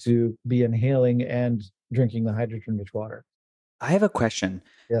good to be inhaling and drinking the hydrogen-rich water. I have a question.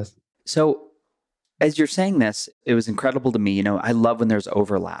 Yes. So as you're saying this, it was incredible to me. You know, I love when there's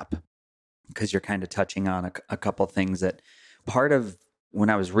overlap, because you're kind of touching on a couple of things that part of when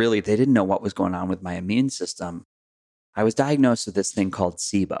I was they didn't know what was going on with my immune system. I was diagnosed with this thing called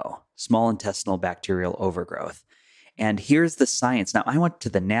SIBO, small intestinal bacterial overgrowth. And here's the science. Now, I went to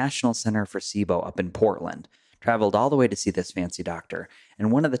the National Center for SIBO up in Portland, traveled all the way to see this fancy doctor.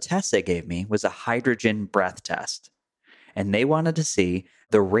 And one of the tests they gave me was a hydrogen breath test. And they wanted to see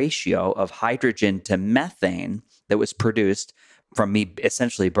the ratio of hydrogen to methane that was produced from me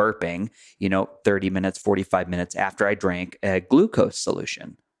essentially burping, 30 minutes, 45 minutes after I drank a glucose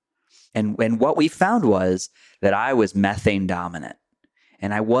solution. And what we found was that I was methane dominant,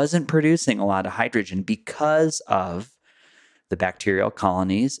 and I wasn't producing a lot of hydrogen because of the bacterial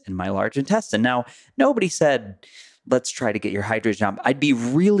colonies in my large intestine. Now, nobody said, let's try to get your hydrogen up. I'd be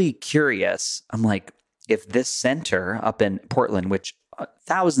really curious. I'm like, if this center up in Portland, which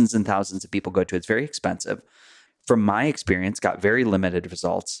thousands and thousands of people go to, it's very expensive. From my experience, got very limited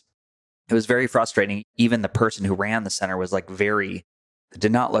results. It was very frustrating. Even the person who ran the center was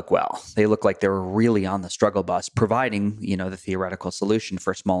did not look well. They looked like they were really on the struggle bus, providing, the theoretical solution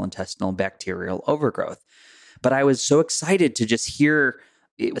for small intestinal bacterial overgrowth. But I was so excited to just hear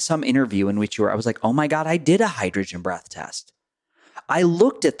some interview in which I was like, oh my God, I did a hydrogen breath test. I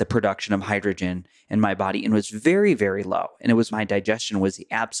looked at the production of hydrogen in my body and it was very, very low. And my digestion was the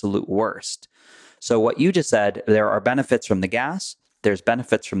absolute worst. So what you just said, there are benefits from the gas, there's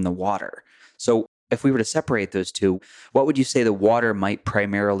benefits from the water. So if we were to separate those two, what would you say the water might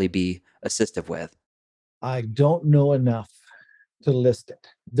primarily be assistive with? I don't know enough to list it.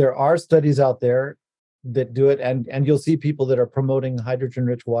 There are studies out there that do it, and you'll see people that are promoting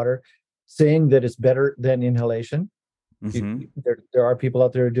hydrogen-rich water saying that it's better than inhalation. Mm-hmm. There are people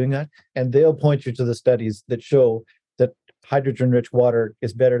out there who are doing that, and they'll point you to the studies that show that hydrogen-rich water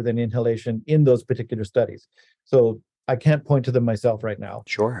is better than inhalation in those particular studies. So I can't point to them myself right now.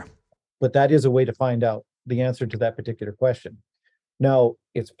 Sure. But that is a way to find out the answer to that particular question. Now,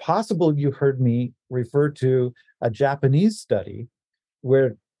 it's possible you heard me refer to a Japanese study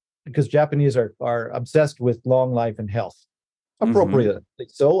because Japanese are obsessed with long life and health. Appropriately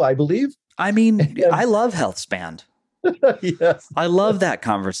so, I believe. I mean, I love health span. Yes. I love that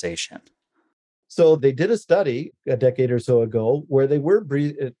conversation. So they did a study a decade or so ago where they were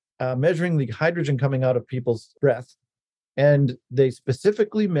measuring the hydrogen coming out of people's breath. And they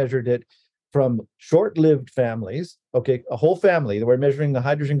specifically measured it from short-lived families. Okay, a whole family. They were measuring the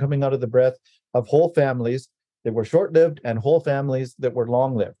hydrogen coming out of the breath of whole families that were short-lived and whole families that were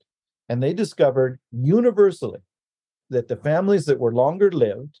long-lived. And they discovered universally that the families that were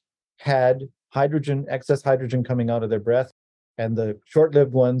longer-lived had excess hydrogen coming out of their breath, and the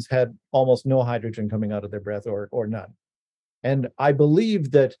short-lived ones had almost no hydrogen coming out of their breath or none. And I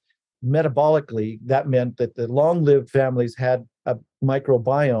believe that metabolically, that meant that the long-lived families had a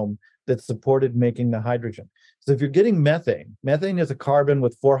microbiome that supported making the hydrogen. So if you're getting methane is a carbon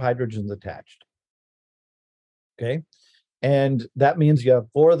with 4 hydrogens attached. Okay. And that means you have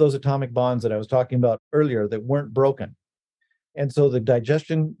 4 of those atomic bonds that I was talking about earlier that weren't broken. And so the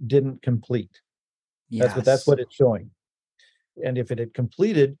digestion didn't complete. Yes. That's what it's showing. And if it had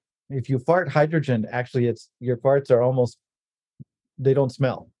completed, if you fart hydrogen, actually your farts are almost, they don't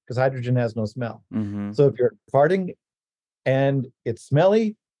smell because hydrogen has no smell. Mm-hmm. So if you're farting and it's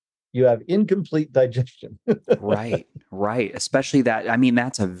smelly, you have incomplete digestion. Right. Especially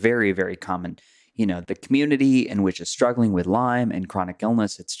that's a very, very common, the community in which is struggling with Lyme and chronic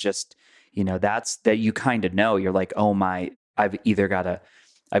illness. It's just, that's that you kind of know. You're like, oh my, I've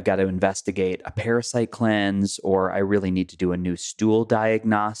got to investigate a parasite cleanse, or I really need to do a new stool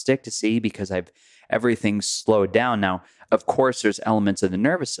diagnostic to see because everything's slowed down. Now, of course, there's elements of the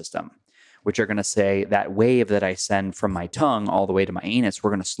nervous system. which are going to say that wave that I send from my tongue all the way to my anus,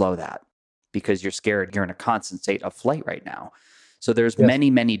 we're going to slow that because you're scared. You're in a constant state of flight right now. So there's Yes.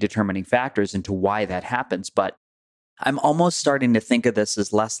 many determining factors into why that happens. But I'm almost starting to think of this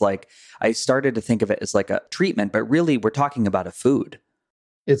as less like, I started to think of it as like a treatment, but really we're talking about a food.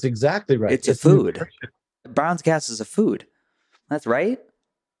 It's exactly right. It's a food. Nutrition. Brown's gas is a food. That's right.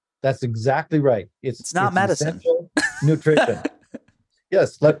 That's exactly right. It's not medicine. Essential nutrition.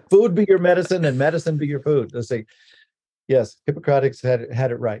 Yes, let food be your medicine and medicine be your food. Let's say, yes, Hippocrates had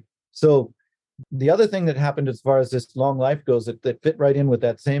it right. So the other thing that happened as far as this long life goes that fit right in with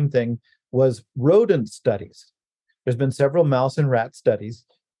that same thing was rodent studies. There's been several mouse and rat studies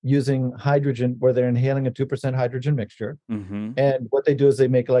using hydrogen where they're inhaling a 2% hydrogen mixture. Mm-hmm. And what they do is they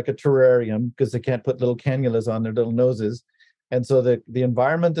make like a terrarium because they can't put little cannulas on their little noses. And so the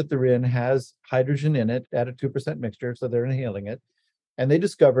environment that they're in has hydrogen in it at a 2% mixture. So they're inhaling it. And they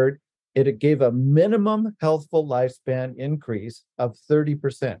discovered it gave a minimum healthful lifespan increase of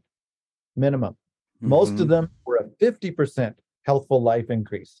 30%. Minimum. Mm-hmm. Most of them were a 50% healthful life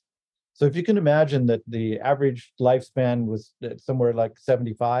increase. So if you can imagine that the average lifespan was somewhere like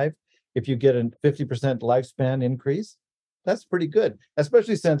 75, if you get a 50% lifespan increase, that's pretty good,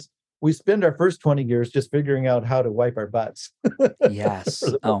 especially since we spend our first 20 years just figuring out how to wipe our butts. Yes.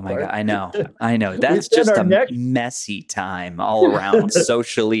 Oh my God. I know. That's just a messy time all around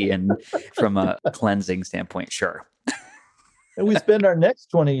socially and from a cleansing standpoint. Sure. And we spend our next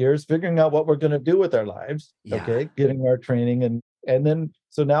 20 years figuring out what we're going to do with our lives. Yeah. Okay. Getting our training. And then,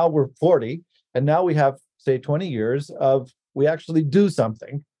 so now we're 40 and now we have, say, 20 years of we actually do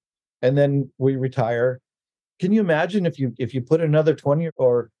something and then we retire. Can you imagine if you put another 20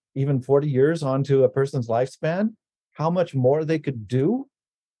 or even 40 years onto a person's lifespan, how much more they could do,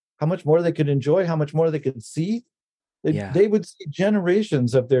 how much more they could enjoy, how much more they could see? They would see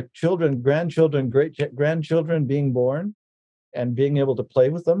generations of their children, grandchildren, great-grandchildren being born and being able to play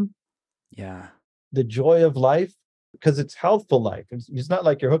with them. Yeah. The joy of life, because it's healthful life. It's not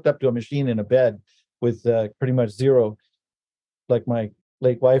like you're hooked up to a machine in a bed with pretty much zero, like my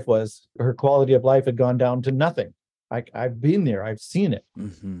late wife was. Her quality of life had gone down to nothing. I've been there. I've seen it.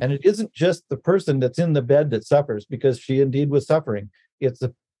 Mm-hmm. And it isn't just the person that's in the bed that suffers, because she indeed was suffering. It's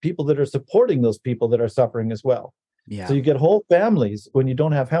the people that are supporting those people that are suffering as well. Yeah. So you get whole families when you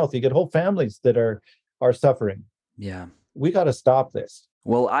don't have health. You get whole families that are suffering. Yeah. We got to stop this.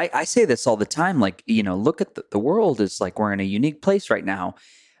 Well, I say this all the time. Like, look at the world is like we're in a unique place right now.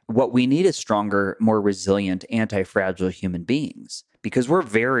 What we need is stronger, more resilient, anti-fragile human beings because we're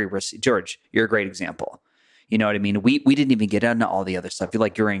very George, you're a great example. You know what I mean? We didn't even get into all the other stuff. You're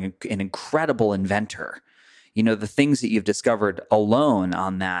like, you're an incredible inventor. The things that you've discovered alone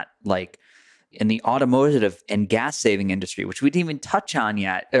on that, like in the automotive and gas saving industry, which we didn't even touch on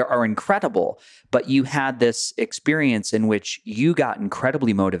yet, are incredible. But you had this experience in which you got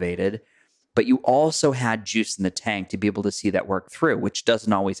incredibly motivated, but you also had juice in the tank to be able to see that work through, which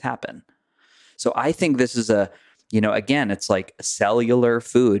doesn't always happen. So I think this is again, it's like a cellular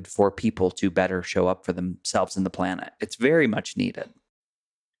food for people to better show up for themselves and the planet. It's very much needed.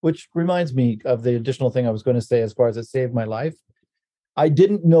 Which reminds me of the additional thing I was going to say as far as it saved my life. I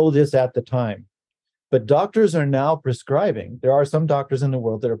didn't know this at the time, but doctors are now prescribing. There are some doctors in the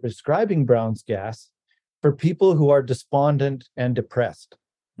world that are prescribing Brown's gas for people who are despondent and depressed.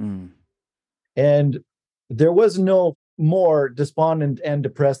 Mm. And there was no more despondent and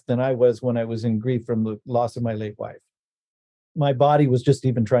depressed than I was when I was in grief from the loss of my late wife. My body was just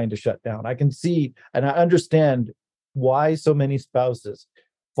even trying to shut down. I can see and I understand why so many spouses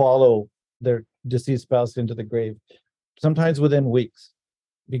follow their deceased spouse into the grave, sometimes within weeks,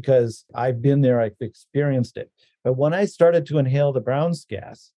 because I've been there, I've experienced it. But when I started to inhale the Brown's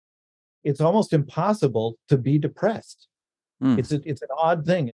gas, it's almost impossible to be depressed. Mm. It's an odd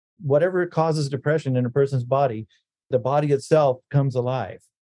thing. Whatever causes depression in a person's body, the body itself comes alive.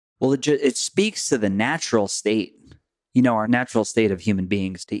 Well, it speaks to the natural state, our natural state of human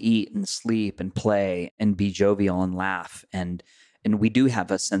beings to eat and sleep and play and be jovial and laugh. And we do have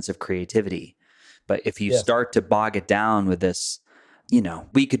a sense of creativity. But if you start to bog it down with this,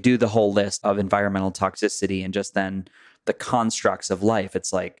 we could do the whole list of environmental toxicity and just then the constructs of life.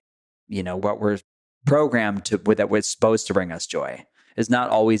 It's like, what we're programmed to with that was supposed to bring us joy is not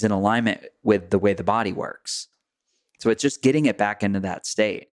always in alignment with the way the body works. So it's just getting it back into that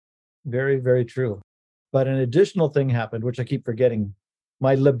state. Very, very true. But an additional thing happened, which I keep forgetting.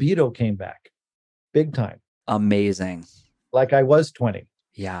 My libido came back big time. Amazing. Like I was 20.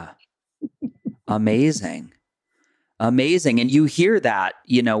 Yeah. Amazing. Amazing. And you hear that,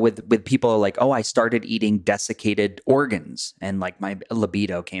 with people like, oh, I started eating desiccated organs and like my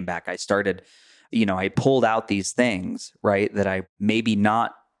libido came back. I started, I pulled out these things, right, that I maybe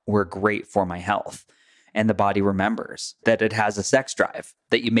not were great for my health. And the body remembers that it has a sex drive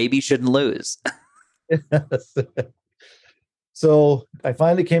that you maybe shouldn't lose. So I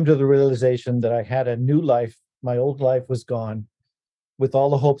finally came to the realization that I had a new life. My old life was gone with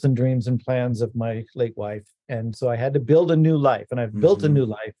all the hopes and dreams and plans of my late wife. And so I had to build a new life, and I've built a Mm-hmm. new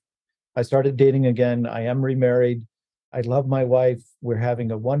life. I started dating again. I am remarried. I love my wife. We're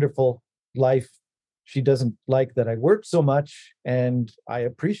having a wonderful life. She doesn't like that I work so much, and I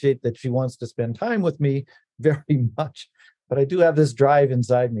appreciate that she wants to spend time with me very much. But I do have this drive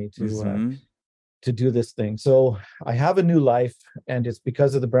inside me Mm-hmm. to do this thing. So I have a new life, and it's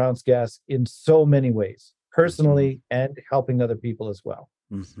because of the Brown's gas in so many ways, Mm-hmm. personally and helping other people as well.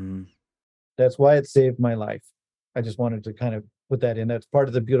 Mm-hmm. That's why it saved my life. I just wanted to kind of put that in. That's part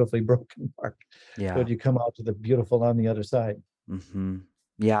of the beautifully broken part. Yeah. But you come out to the beautiful on the other side. Mm-hmm.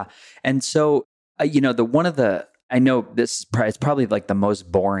 Yeah. And so, I know it's probably like the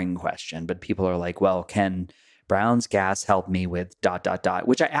most boring question, but people are like, well, can Brown's gas help me with dot, dot, dot,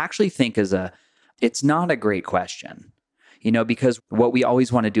 which I actually think it's not a great question, because what we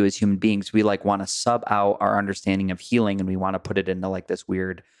always want to do as human beings, we like want to sub out our understanding of healing and we want to put it into like this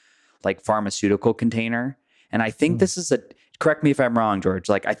weird, like pharmaceutical container. And I think Mm. correct me if I'm wrong, George,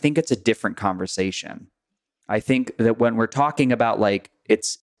 like I think it's a different conversation. I think that when we're talking about like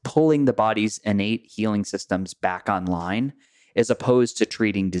it's pulling the body's innate healing systems back online as opposed to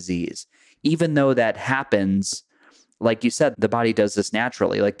treating disease, even though that happens, like you said, the body does this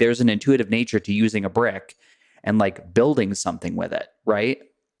naturally. Like there's an intuitive nature to using a brick and like building something with it, right?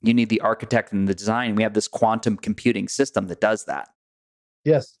 You need the architect and the design. We have this quantum computing system that does that.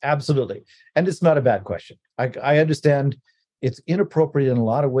 Yes, absolutely. And it's not a bad question. I understand it's inappropriate in a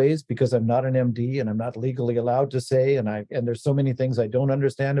lot of ways because I'm not an MD and I'm not legally allowed to say, and there's so many things I don't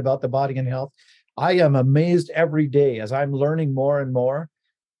understand about the body and health. I am amazed every day as I'm learning more and more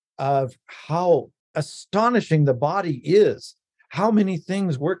of how astonishing the body is, how many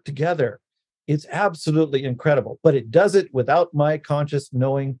things work together. It's absolutely incredible, but it does it without my conscious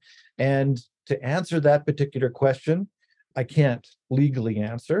knowing. And to answer that particular question, I can't legally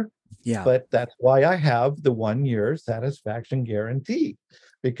answer, Yeah. but that's why I have the 1 year satisfaction guarantee,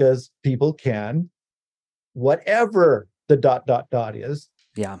 because people can, whatever the dot, dot, dot is,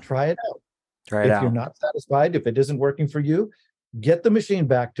 Yeah. try it out. Try it If you're out. not satisfied, if it isn't working for you, get the machine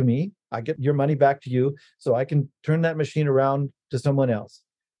back to me. I get your money back to you so I can turn that machine around to someone else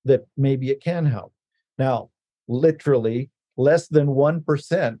that maybe it can help. Now, literally less than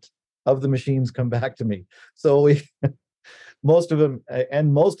 1% of the machines come back to me. So most of them,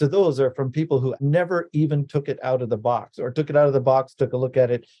 and most of those are from people who never even took it out of the box, or took it out of the box, took a look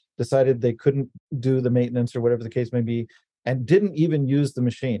at it, decided they couldn't do the maintenance or whatever the case may be, and didn't even use the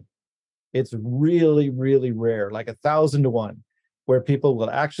machine. It's really, really rare, like 1,000 to 1, where people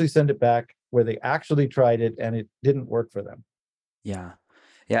will actually send it back, where they actually tried it and it didn't work for them. Yeah.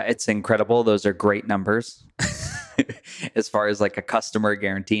 Yeah, it's incredible. Those are great numbers. As far as like a customer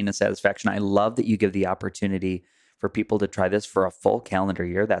guarantee and a satisfaction, I love that you give the opportunity for people to try this for a full calendar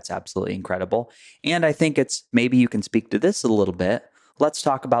year. That's absolutely incredible. And I think it's maybe you can speak to this a little bit. Let's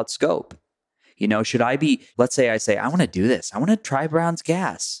talk about scope. Should I be, let's say I say, I want to do this. I want to try Brown's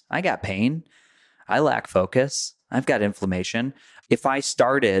gas. I got pain. I lack focus. I've got inflammation. If I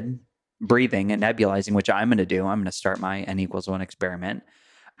started breathing and nebulizing, which I'm going to do, I'm going to start my N=1 experiment.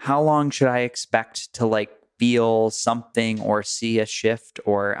 How long should I expect to like feel something or see a shift?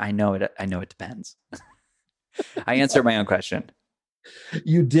 Or I know it depends. I answered my own question.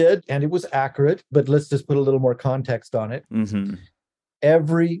 You did, and it was accurate, but let's just put a little more context on it. Mm-hmm.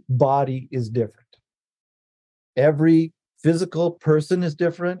 Every body is different. Every physical person is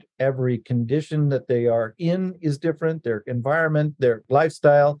different. Every condition that they are in is different. Their environment, their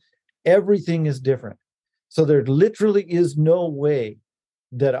lifestyle, everything is different. So there literally is no way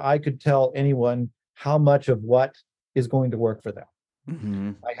that I could tell anyone how much of what is going to work for them.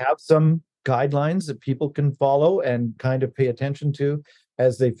 Mm-hmm. I have some guidelines that people can follow and kind of pay attention to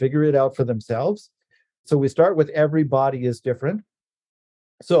as they figure it out for themselves. So we start with every body is different.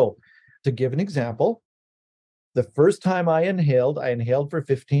 So to give an example, the first time I inhaled for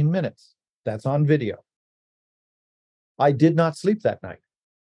 15 minutes. That's on video. I did not sleep that night.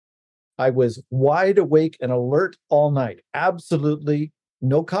 I was wide awake and alert all night. Absolutely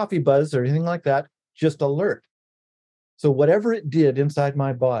no coffee buzz or anything like that, just alert. So whatever it did inside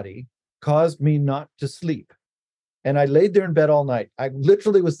my body caused me not to sleep. And I laid there in bed all night. I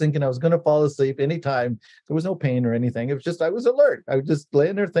literally was thinking I was going to fall asleep anytime. There was no pain or anything. It was just, I was alert. I was just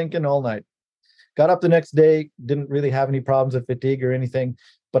laying there thinking all night. Got up the next day, didn't really have any problems with fatigue or anything,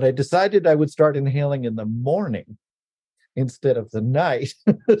 but I decided I would start inhaling in the morning instead of the night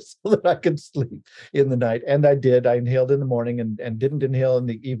so that I could sleep in the night. And I did. I inhaled in the morning and didn't inhale in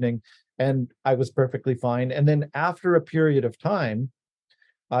the evening. And I was perfectly fine. And then after a period of time,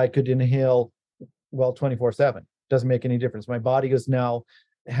 I could inhale, well, 24/7. Doesn't make any difference. My body is now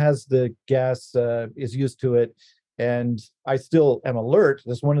has the gas, is used to it. And I still am alert.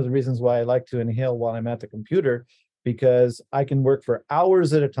 That's one of the reasons why I like to inhale while I'm at the computer, because I can work for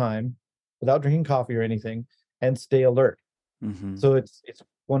hours at a time without drinking coffee or anything and stay alert. Mm-hmm. So it's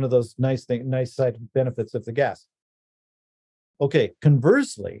one of those nice side benefits of the gas. Okay,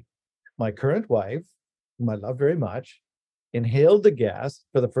 conversely, my current wife, whom I love very much, inhaled the gas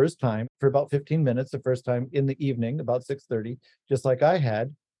for the first time for about 15 minutes, the first time in the evening, about 6:30, just like I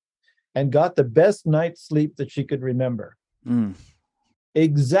had, and got the best night's sleep that she could remember. Mm.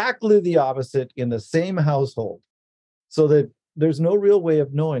 Exactly the opposite in the same household. So that there's no real way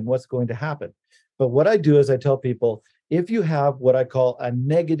of knowing what's going to happen. But what I do is I tell people, if you have what I call a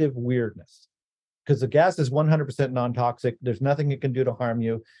negative weirdness, because the gas is 100% non-toxic, there's nothing it can do to harm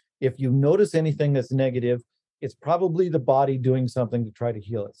you. If you notice anything that's negative, it's probably the body doing something to try to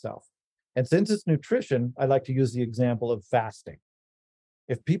heal itself. And since it's nutrition, I like to use the example of fasting.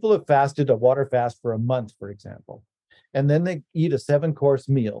 If people have fasted a water fast for a month, for example, and then they eat a 7-course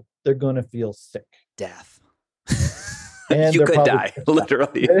meal, they're going to feel sick. Death. And you could die,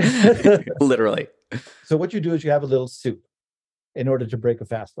 literally. Literally. So what you do is you have a little soup in order to break a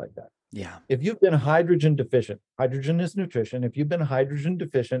fast like that. Yeah. If you've been hydrogen deficient, hydrogen is nutrition. If you've been hydrogen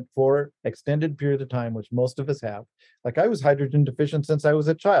deficient for extended period of time, which most of us have, like I was hydrogen deficient since I was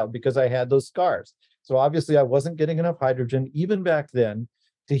a child because I had those scars. So obviously I wasn't getting enough hydrogen even back then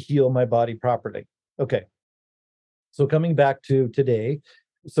to heal my body properly. Okay. So coming back to today,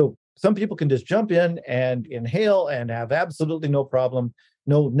 so some people can just jump in and inhale and have absolutely no problem,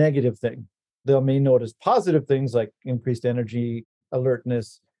 no negative thing. They may notice positive things like increased energy,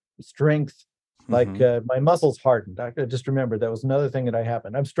 alertness, strength, like my muscles hardened. I just remember that was another thing that I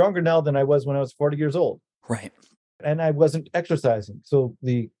happened. I'm stronger now than I was when I was 40 years old. Right. And I wasn't exercising. So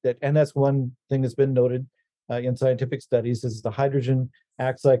that's one thing that's been noted in scientific studies is the hydrogen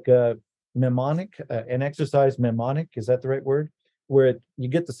acts like a mnemonic, an exercise mnemonic. Is that the right word? Where you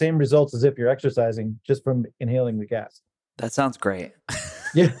get the same results as if you're exercising just from inhaling the gas. That sounds great.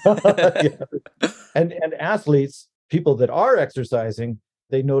 Yeah. Yeah. And athletes, people that are exercising,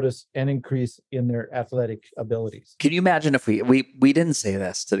 they notice an increase in their athletic abilities. Can you imagine if we didn't say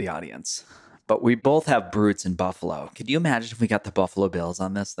this to the audience, but we both have brutes in Buffalo. Could you imagine if we got the Buffalo Bills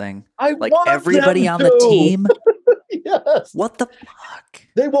on this thing? I like want everybody them on to. the team. Yes. What the fuck?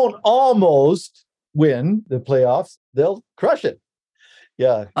 They won't almost win the playoffs. They'll crush it.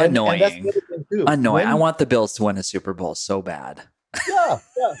 Yeah. Annoying. And that's the other thing too. Annoying. I want the Bills to win a Super Bowl so bad. Yeah.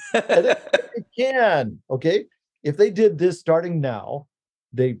 And they can. Okay. If they did this starting now,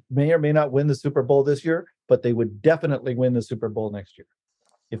 they may or may not win the Super Bowl this year, but they would definitely win the Super Bowl next year.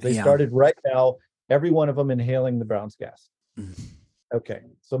 If they started right now, every one of them inhaling the Browns gas. Okay.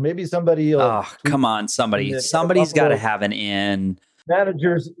 So maybe somebody will. Oh, come on, somebody. Somebody's got to have an in.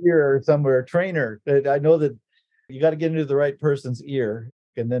 Manager's ear or somewhere, trainer. I know that you got to get into the right person's ear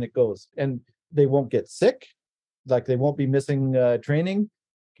and then it goes. And they won't get sick. Like they won't be missing training.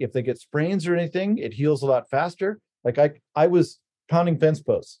 If they get sprains or anything, it heals a lot faster. Like I was pounding fence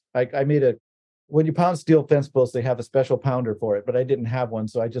posts. I made when you pound steel fence posts, they have a special pounder for it, but I didn't have one.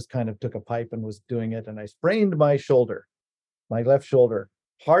 So I just kind of took a pipe and was doing it. And I sprained my shoulder, my left shoulder,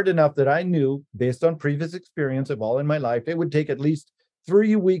 hard enough that I knew, based on previous experience of all in my life, it would take at least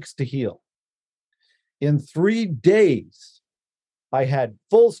 3 weeks to heal. In 3 days, I had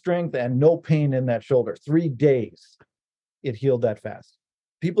full strength and no pain in that shoulder. 3 days, it healed that fast.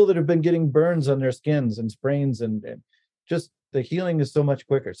 People that have been getting burns on their skins and sprains and just the healing is so much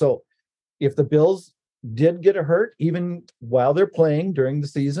quicker. So if the Bills did get hurt, even while they're playing during the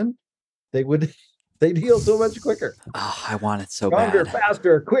season, they'd heal so much quicker. Oh, I want it so stronger, bad.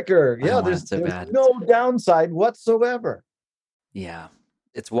 Faster, quicker. Yeah, there's no downside whatsoever. Yeah,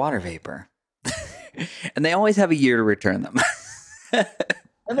 it's water vapor. And they always have a year to return them.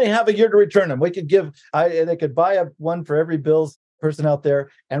 And they have a year to return them. We could they could buy one for every Bills person out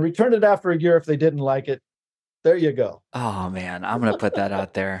there and return it after a year if they didn't like it. There you go. Oh, man. I'm going to put that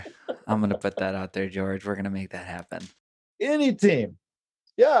out there. George. We're going to make that happen. Any team.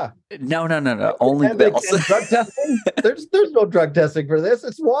 Yeah. No. Only Bills. And drug testing? There's no drug testing for this.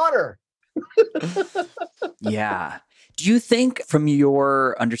 It's water. Yeah. Do you think, from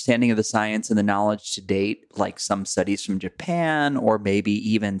your understanding of the science and the knowledge to date, like some studies from Japan or maybe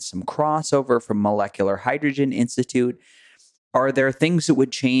even some crossover from Molecular Hydrogen Institute, are there things that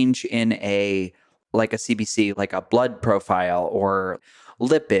would change in like a CBC, like a blood profile or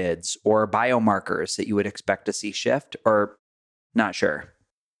lipids or biomarkers that you would expect to see shift, or not sure?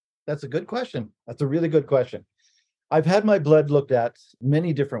 That's a good question. That's a really good question. I've had my blood looked at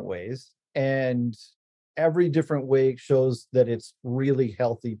many different ways, and every different way shows that it's really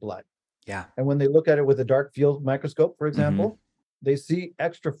healthy blood. Yeah. And when they look at it with a dark field microscope, for Hmm. example, they see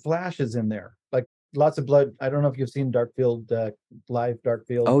extra flashes in there, like lots of blood. I don't know if you've seen dark field, live dark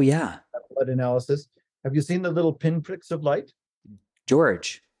field Oh, yeah. blood analysis. Have you seen the little pinpricks of light?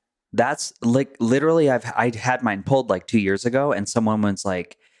 George, that's like literally I had mine pulled like 2 years ago, and someone was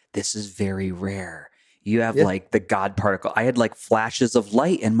like, "This is very rare. You have Yeah, like the God particle." I had like flashes of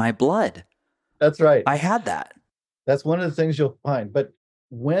light in my blood. that's right. I had that. That's one of the things you'll find. But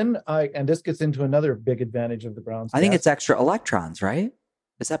and this gets into another big advantage of the Brown's I think gas, it's extra electrons, right?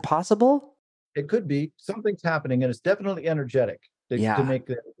 Is that possible? it could be something's happening, and it's definitely energetic to Yeah. make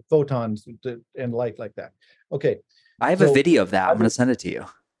the photons and light like that. Okay, I have a so video of that. I I'm going to was, send it to you.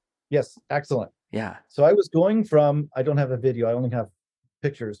 yes, excellent. Yeah. So I was going from, I don't have a video, I only have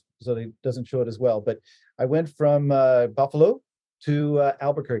pictures, so it doesn't show it as well. But I went from Buffalo to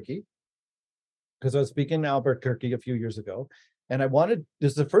Albuquerque because I was speaking in Albuquerque a few years ago. And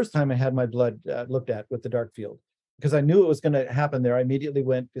this is the first time I had my blood looked at with the dark field because I knew it was going to happen there. I immediately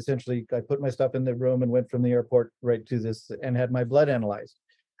went, essentially, I put my stuff in the room and went from the airport right to this and had my blood analyzed.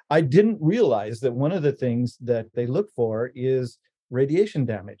 I didn't realize that one of the things that they look for is radiation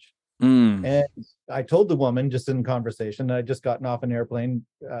damage. Mm. And I told the woman just in conversation, I just gotten off an airplane,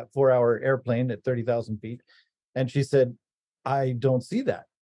 4-hour airplane at 30,000 feet. And she said, I don't see that.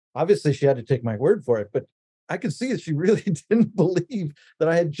 Obviously, she had to take my word for it, but I could see that she really didn't believe that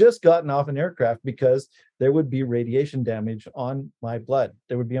I had just gotten off an aircraft because there would be radiation damage on my blood.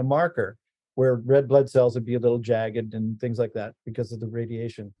 There would be a marker where red blood cells would be a little jagged and things like that because of the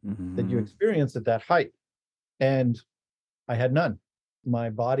radiation that you Hmm. experience at that height. And I had none. My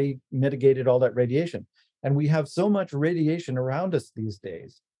body mitigated all that radiation. And we have so much radiation around us these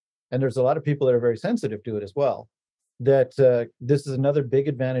days. And there's a lot of people that are very sensitive to it as well. That this is another big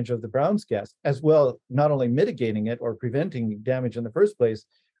advantage of the Brown's gas, as well, not only mitigating it or preventing damage in the first place,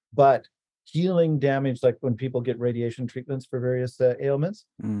 but healing damage, like when people get radiation treatments for various ailments,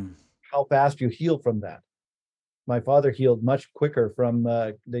 Mm. how fast you heal from that. My father healed much quicker from,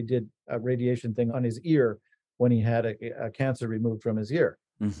 they did a radiation thing on his ear when he had a cancer removed from his ear.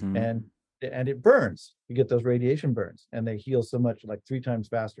 Hmm. And it burns. You get those radiation burns, and they heal so much, like 3 times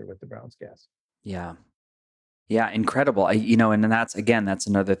faster with the Brown's gas. Yeah. Yeah, incredible. And that's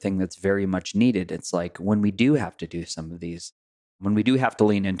another thing that's very much needed. It's like when we do have to do some of these, when we do have to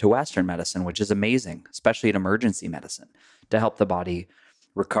lean into Western medicine, which is amazing, especially in emergency medicine, to help the body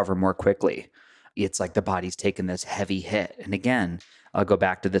recover more quickly. It's like the body's taken this heavy hit. And again, I'll go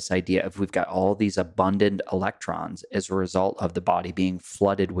back to this idea of we've got all these abundant electrons as a result of the body being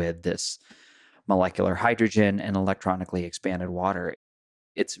flooded with this molecular hydrogen and electronically expanded water.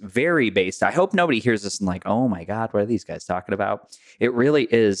 It's very based. I hope nobody hears this and like, oh my God, what are these guys talking about? It really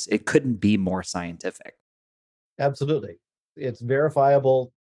is. It couldn't be more scientific. Absolutely. It's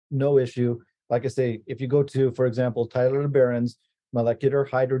verifiable, no issue. Like I say, if you go to, for example, Tyler LeBaron's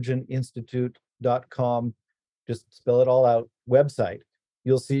molecularhydrogeninstitute.com, just spell it all out, website,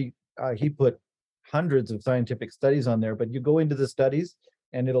 you'll see he put hundreds of scientific studies on there, but you go into the studies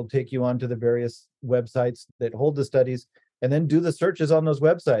and it'll take you onto the various websites that hold the studies and then do the searches on those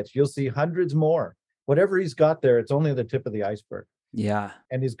websites. You'll see hundreds more. Whatever he's got there, it's only the tip of the iceberg. Yeah.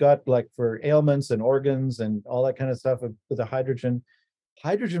 And he's got, like, for ailments and organs and all that kind of stuff with the hydrogen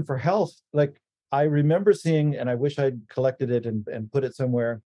for health. Like, I remember seeing, and I wish I'd collected it and put it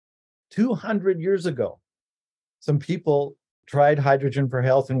somewhere, 200 years ago, some people tried hydrogen for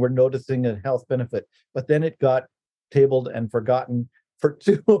health and were noticing a health benefit, but then it got tabled and forgotten for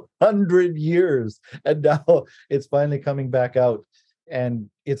 200 years. And now it's finally coming back out, and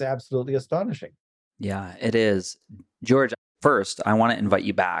it's absolutely astonishing. Yeah, it is. George, first, I want to invite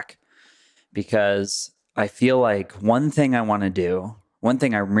you back because I feel like one thing I want to do, one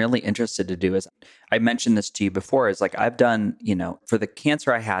thing I'm really interested to do is I mentioned this to you before is like I've done, for the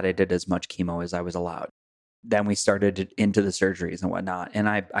cancer I had, I did as much chemo as I was allowed. Then we started into the surgeries and whatnot. And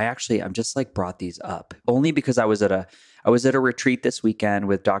I'm just like brought these up only because I was at a retreat this weekend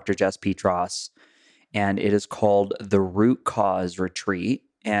with Dr. Jess Petros, and it is called the Root Cause Retreat.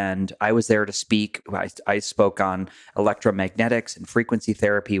 And I was there to speak. I spoke on electromagnetics and frequency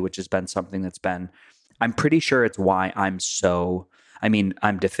therapy, which has been something that's been, I'm pretty sure it's why I'm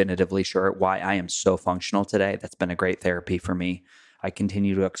definitively sure why I am so functional today. That's been a great therapy for me. I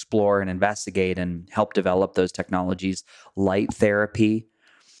continue to explore and investigate and help develop those technologies. Light therapy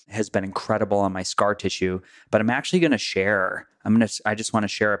has been incredible on my scar tissue, but I'm actually going to share, I just want to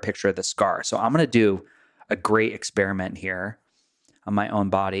share a picture of the scar. So I'm going to do a great experiment here on my own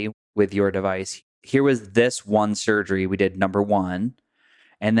body with your device. Here was this one surgery we did, number one.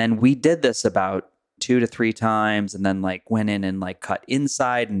 And then we did this about 2 to 3 times and then like went in and like cut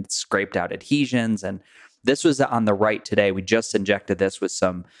inside and scraped out adhesions. And this was on the right today. We just injected this with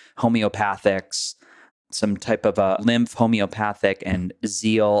some homeopathics, some type of a lymph homeopathic and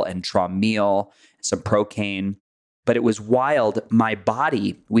zeal and Traumeel, some Procaine. But it was wild. My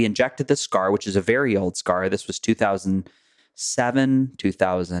body, we injected the scar, which is a very old scar. This was 2007,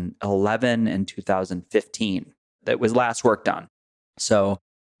 2011, and 2015. That was last worked on. So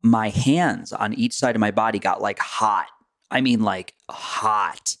my hands on each side of my body got like hot. I mean, like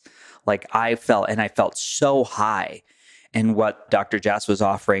hot. Like I felt so high. And what Dr. Jess was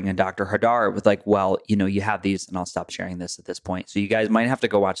offering and Dr. Hadar was like, well, you have these, and I'll stop sharing this at this point. So you guys might have to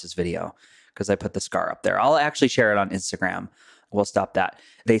go watch this video because I put the scar up there. I'll actually share it on Instagram. We'll stop that.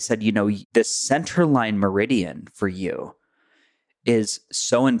 They said, this centerline meridian for you is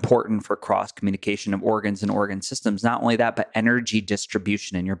so important for cross communication of organs and organ systems. Not only that, but energy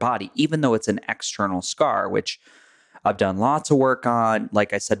distribution in your body, even though it's an external scar, which I've done lots of work on.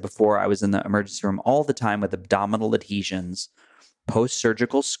 Like I said before, I was in the emergency room all the time with abdominal adhesions,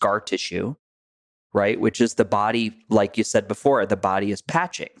 post-surgical scar tissue, right? Which is the body, like you said before, the body is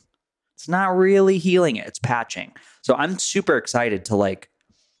patching. It's not really healing it, it's patching. So I'm super excited to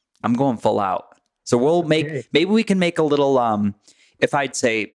I'm going full out. So maybe we can make a little, if I'd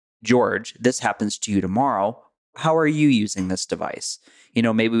say, George, this happens to you tomorrow, how are you using this device?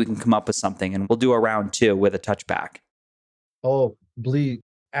 Maybe we can come up with something and we'll do a round 2 with a touchback. Oh,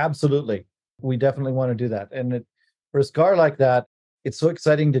 absolutely. We definitely want to do that. And for a scar like that, it's so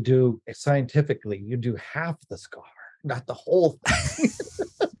exciting to do scientifically. You do half the scar, not the whole thing.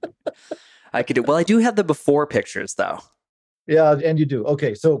 I do have the before pictures though. Yeah, and you do.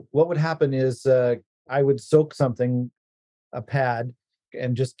 Okay, so what would happen is I would soak a pad,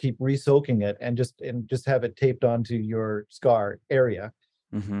 and just keep re-soaking it, and just have it taped onto your scar area,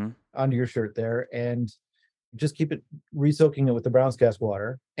 onto your shirt there, and just keep it re-soaking it with the Brown's gas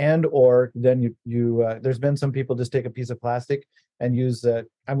water, or then you there's been some people just take a piece of plastic and use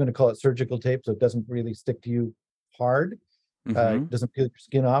I'm going to call it surgical tape, so it doesn't really stick to you hard. It doesn't peel your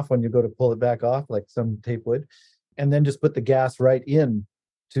skin off when you go to pull it back off like some tape would, and then just put the gas right in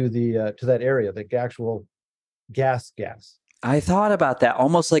to that area, the actual gas. I thought about that,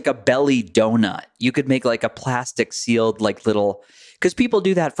 almost like a belly donut. You could make like a plastic sealed little, because people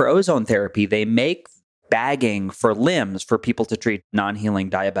do that for ozone therapy. They make bagging for limbs for people to treat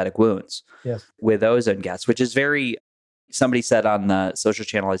non-healing diabetic wounds with ozone gas, which is somebody said on the social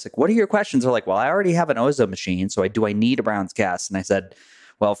channel, it's like, what are your questions? They're like, well, I already have an ozone machine, so do I need a Brown's gas? And I said,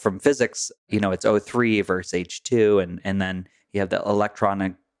 well, from physics, it's O3 versus H2, and then you have the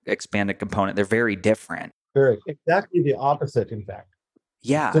electronic expanded component. They're very different. Very, exactly the opposite, in fact.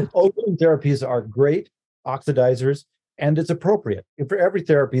 Yeah. So ozone therapies are great oxidizers, and it's appropriate. For every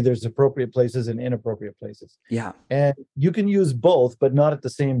therapy, there's appropriate places and inappropriate places. Yeah. And you can use both, but not at the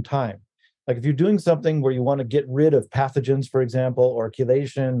same time. Like if you're doing something where you want to get rid of pathogens, for example, or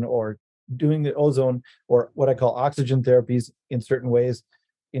chelation, or doing the ozone, or what I call oxygen therapies in certain ways,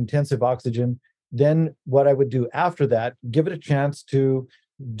 intensive oxygen, then what I would do after that, give it a chance to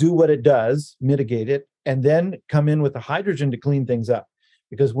do what it does, mitigate it, and then come in with the hydrogen to clean things up.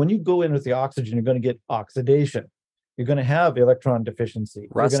 Because when you go in with the oxygen, you're going to get oxidation. You're going to have electron deficiency.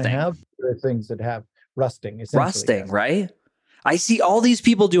 Rusting. You're going to have things that have rusting. Rusting, right? I see all these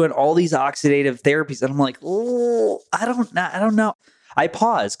people doing all these oxidative therapies, and I'm like, oh, I don't know. I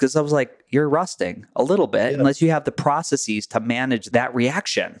paused because I was like, you're rusting a little bit unless you have the processes to manage that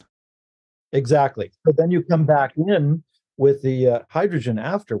reaction. Exactly. So then you come back in with the hydrogen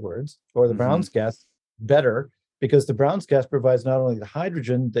afterwards, or the Brown's gas, better, because the Brown's gas provides not only the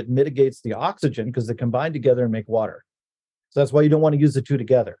hydrogen that mitigates the oxygen, because they combine together and make water. So that's why you don't want to use the two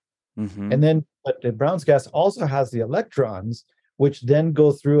together. And then, but the Brown's gas also has the electrons, which then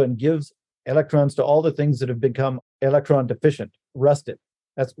go through and gives electrons to all the things that have become electron deficient, rusted.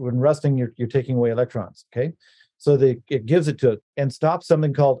 That's when rusting, you're taking away electrons. Okay. So it gives it to it and stops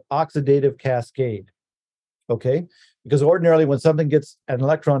something called oxidative cascade. Okay. Because ordinarily, when something gets an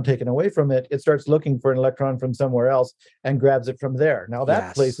electron taken away from it, it starts looking for an electron from somewhere else and grabs it from there. Now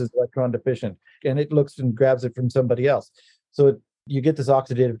that place Yes. is electron deficient, and it looks and grabs it from somebody else. So you get this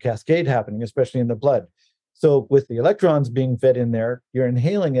oxidative cascade happening, especially in the blood. So with the electrons being fed in there, you're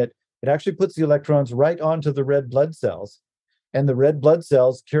inhaling it. It actually puts the electrons right onto the red blood cells. And the red blood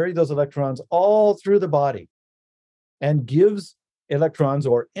cells carry those electrons all through the body and gives electrons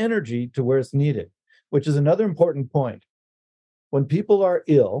or energy to where it's needed, which is another important point. When people are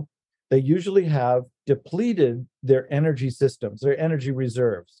ill, they usually have depleted their energy systems, their energy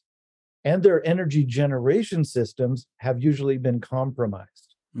reserves, and their energy generation systems have usually been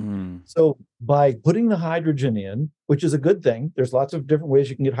compromised. Mm. So by putting the hydrogen in, which is a good thing, there's lots of different ways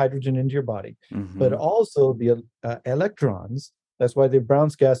you can get hydrogen into your body, but Mm-hmm. also the electrons. That's why the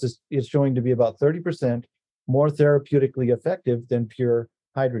Brown's gas is showing to be about 30% more therapeutically effective than pure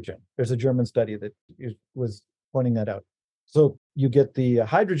hydrogen. There's a German study that was pointing that out. So you get the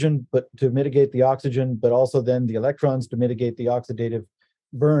hydrogen, but to mitigate the oxygen, but also then the electrons to mitigate the oxidative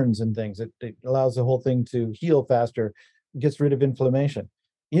burns and things. It allows the whole thing to heal faster, gets rid of inflammation.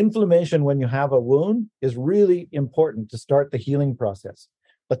 Inflammation, when you have a wound, is really important to start the healing process.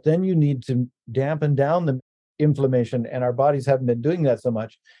 But then you need to dampen down the inflammation, and our bodies haven't been doing that so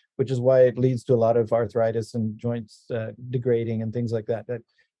much, which is why it leads to a lot of arthritis and joints degrading and things like that. That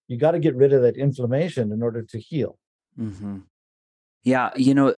you got to get rid of that inflammation in order to heal. Mm-hmm. Yeah,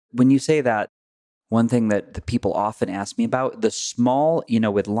 when you say that, one thing that the people often ask me about, the small,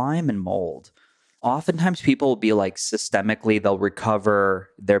 with Lyme and mold, oftentimes people will be like systemically, they'll recover,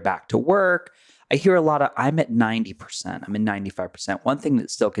 they're back to work. I hear a lot of, I'm at 90%, I'm at 95%. One thing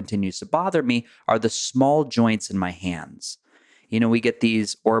that still continues to bother me are the small joints in my hands. We get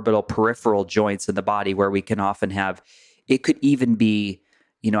these orbital peripheral joints in the body where we can often have, it could even be,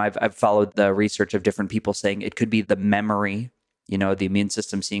 I've followed the research of different people saying it could be the memory, the immune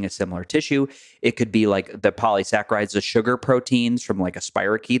system seeing a similar tissue. It could be like the polysaccharides, the sugar proteins from like a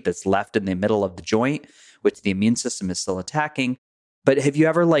spirochete that's left in the middle of the joint, which the immune system is still attacking. But have you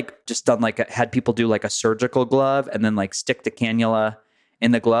ever like just done had people do like a surgical glove and then like stick the cannula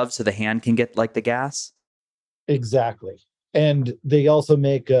in the glove so the hand can get like the gas? Exactly. And they also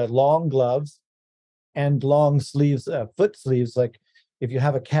make long gloves and long sleeves, foot sleeves. Like if you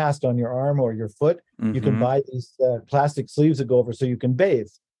have a cast on your arm or your foot, you can Mm-hmm. buy these plastic sleeves that go over so you can bathe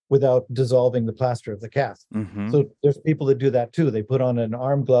without dissolving the plaster of the cast. Mm-hmm. So there's people that do that too. They put on an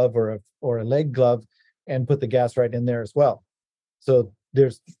arm glove or a leg glove and put the gas right in there as well. So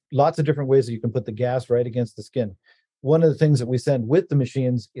there's lots of different ways that you can put the gas right against the skin. One of the things that we send with the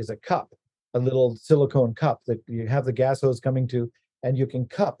machines is a cup, a little silicone cup that you have the gas hose coming to, and you can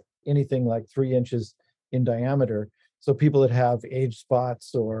cup anything like 3 inches in diameter. So people that have age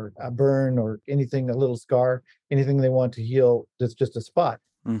spots or a burn or anything, a little scar, anything they want to heal that's just a spot,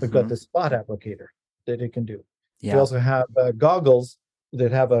 we've got Mm-hmm. the spot applicator that it can do. We Yeah. also have goggles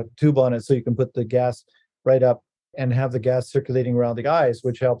that have a tube on it so you can put the gas right up and have the gas circulating around the eyes,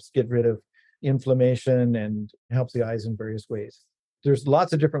 which helps get rid of inflammation and helps the eyes in various ways. There's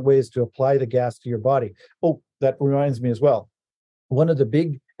lots of different ways to apply the gas to your body. Oh, that reminds me as well. One of the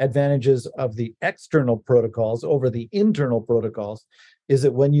big advantages of the external protocols over the internal protocols is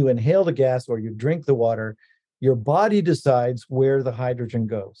that when you inhale the gas or you drink the water, your body decides where the hydrogen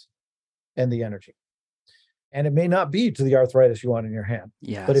goes and the energy. And it may not be to the arthritis you want in your hand.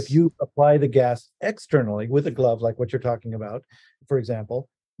 But if Yes. you apply the gas externally with a glove, like what you're talking about, for example,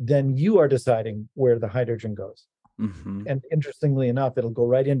 then you are deciding where the hydrogen goes. Mm-hmm. And interestingly enough, it'll go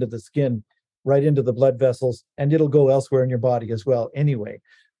right into the skin, right into the blood vessels, and it'll go elsewhere in your body as well anyway.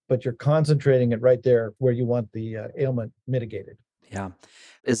 But you're concentrating it right there where you want the ailment mitigated. Yeah.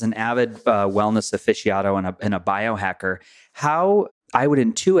 As an avid wellness aficionado and a biohacker, how I would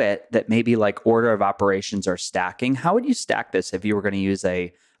intuit that maybe like order of operations are stacking. How would you stack this if you were going to use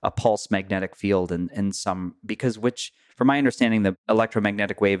a pulse magnetic field in some, because which, from my understanding, the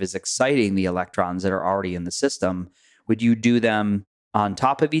electromagnetic wave is exciting the electrons that are already in the system. Would you do them on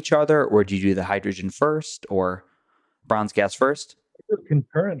top of each other, or would you do the hydrogen first or bronze gas first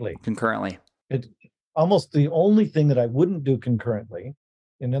Concurrently, concurrently? it almost the only thing that I wouldn't do concurrently,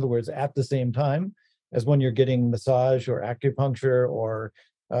 in other words, at the same time, as when you're getting massage or acupuncture or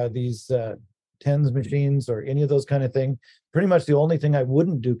these TENS machines or any of those kind of thing. Pretty much the only thing I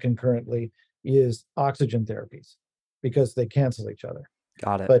wouldn't do concurrently is oxygen therapies because they cancel each other.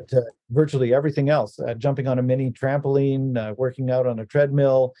 Got it. But virtually everything else, jumping on a mini trampoline, working out on a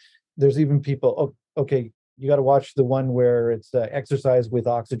treadmill. There's even people, oh, okay, you got to watch the one where it's exercise with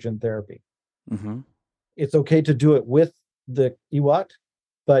oxygen therapy. Mm-hmm. It's okay to do it with the EWAT,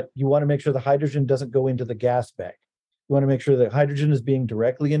 but you want to make sure the hydrogen doesn't go into the gas bag. You want to make sure that hydrogen is being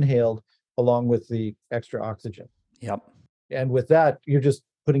directly inhaled along with the extra oxygen. Yep. And with that, you're just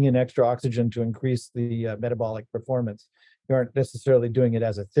putting in extra oxygen to increase the metabolic performance. You aren't necessarily doing it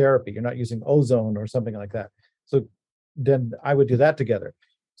as a therapy. You're not using ozone or something like that. So then I would do that together.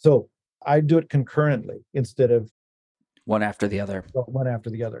 So I do it concurrently instead of one after the other. one after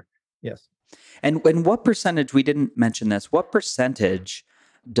the other. Yes. And what percentage, we didn't mention this, what percentage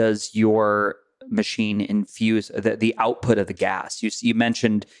does your machine infuse the output of the gas? You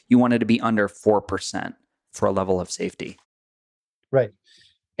mentioned you wanted to be under 4% for a level of safety. Right.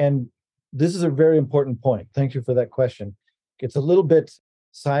 And this is a very important point. Thank you for that question. It's a little bit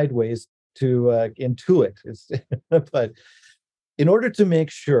sideways to intuit, but in order to make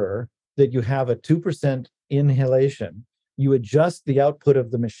sure that you have a 2% inhalation, you adjust the output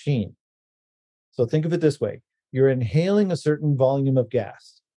of the machine. So think of it this way. You're inhaling a certain volume of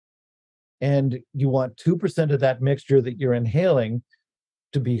gas, and you want 2% of that mixture that you're inhaling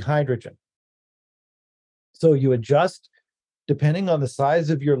to be hydrogen. So you adjust, depending on the size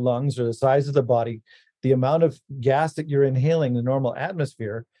of your lungs or the size of the body, the amount of gas that you're inhaling in the normal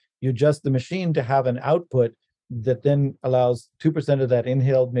atmosphere, you adjust the machine to have an output that then allows 2% of that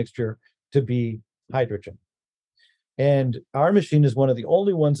inhaled mixture to be hydrogen. And our machine is one of the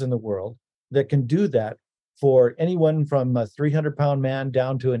only ones in the world that can do that for anyone from a 300-pound man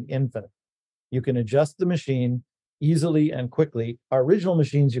down to an infant. You can adjust the machine easily and quickly. Our original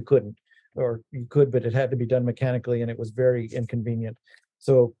machines, you couldn't, or you could, but it had to be done mechanically, and it was very inconvenient.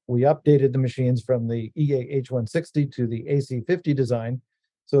 So we updated the machines from the EA H160 to the AC50 design.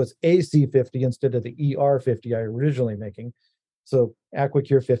 So it's AC50 instead of the ER50 I originally making. So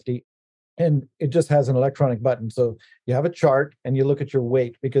AquaCure 50. And it just has an electronic button. So you have a chart and you look at your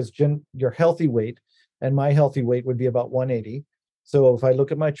weight, because your healthy weight and my healthy weight would be about 180. So if I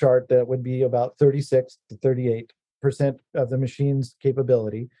look at my chart, that would be about 36 to 38% of the machine's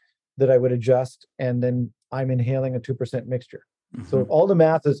capability that I would adjust. And then I'm inhaling a 2% mixture. Mm-hmm. So all the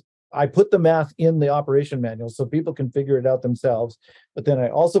math is, I put the math in the operation manual so people can figure it out themselves. But then I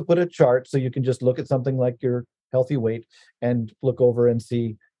also put a chart so you can just look at something like your healthy weight and look over and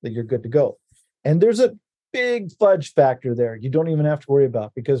see that you're good to go. And there's a big fudge factor there you don't even have to worry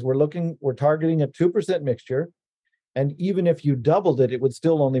about, because we're targeting a 2% mixture. And even if you doubled it, it would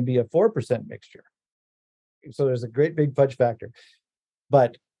still only be a 4% mixture. So there's a great big fudge factor.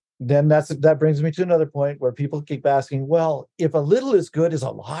 But then that brings me to another point where people keep asking, well, if a little is good, is a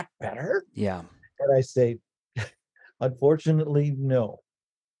lot better? Yeah. And I say, unfortunately, no.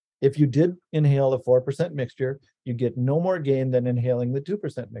 If you did inhale a 4% mixture, you get no more gain than inhaling the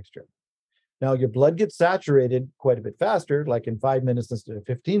 2% mixture. Now, your blood gets saturated quite a bit faster, like in 5 minutes instead of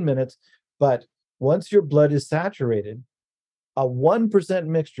 15 minutes. But once your blood is saturated, a 1%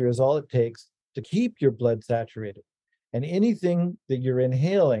 mixture is all it takes to keep your blood saturated. And anything that you're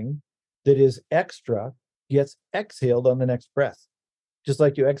inhaling that is extra gets exhaled on the next breath. Just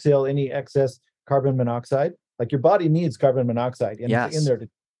like you exhale any excess carbon monoxide, like your body needs carbon monoxide in there to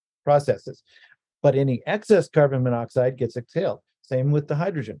process this. But any excess carbon monoxide gets exhaled. Same with the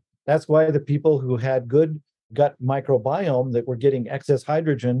hydrogen. That's why the people who had good gut microbiome that were getting excess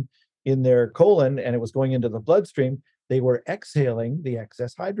hydrogen in their colon and it was going into the bloodstream, they were exhaling the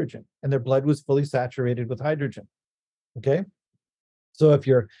excess hydrogen and their blood was fully saturated with hydrogen. Okay? So if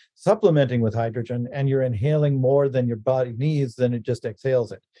you're supplementing with hydrogen and you're inhaling more than your body needs, then it just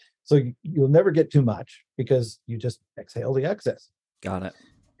exhales it. So you'll never get too much because you just exhale the excess. Got it.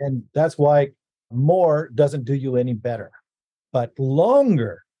 And that's why more doesn't do you any better, but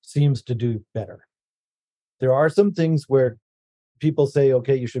longer seems to do better. There are some things where people say,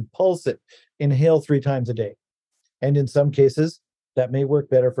 okay, you should pulse it, inhale 3 times a day. And in some cases, that may work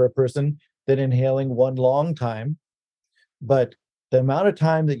better for a person than inhaling one long time. But the amount of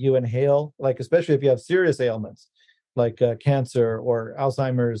time that you inhale, like especially if you have serious ailments, like cancer or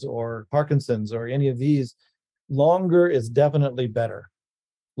Alzheimer's or Parkinson's or any of these, longer is definitely better.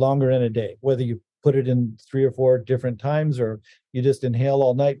 Longer in a day, whether you put it in 3 or 4 different times or you just inhale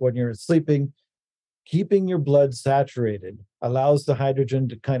all night when you're sleeping. Keeping your blood saturated allows the hydrogen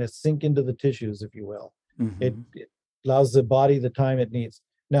to kind of sink into the tissues, if you will. Mm-hmm. It allows the body the time it needs.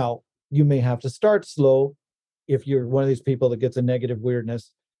 Now, you may have to start slow if you're one of these people that gets a negative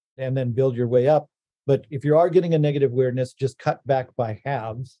weirdness and then build your way up. But if you are getting a negative weirdness, just cut back by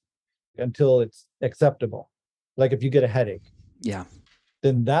halves until it's acceptable. Like if you get a headache. Yeah.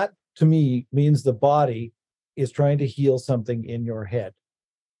 Then that, to me, means the body is trying to heal something in your head,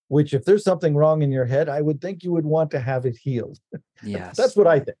 which if there's something wrong in your head, I would think you would want to have it healed. Yes. That's what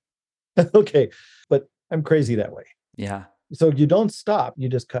I think. Okay. But I'm crazy that way. Yeah. So you don't stop, you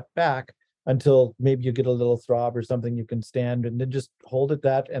just cut back until maybe you get a little throb or something you can stand, and then just hold at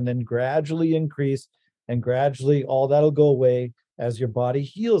that and then gradually increase, and gradually all that'll go away as your body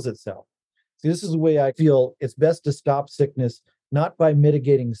heals itself. See, this is the way I feel it's best to stop sickness, not by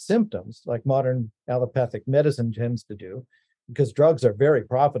mitigating symptoms like modern allopathic medicine tends to do, because drugs are very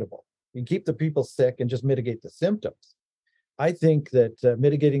profitable. You keep the people sick and just mitigate the symptoms. I think that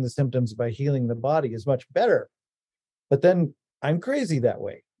mitigating the symptoms by healing the body is much better. But then I'm crazy that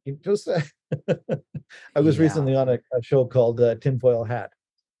way. I was Yeah. recently on a show called Tinfoil Hat,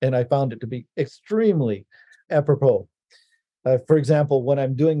 and I found it to be extremely apropos. For example, when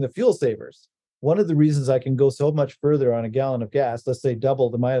I'm doing the fuel savers, one of the reasons I can go so much further on a gallon of gas, let's say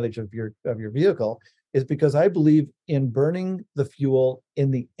double the mileage of your vehicle, is because I believe in burning the fuel in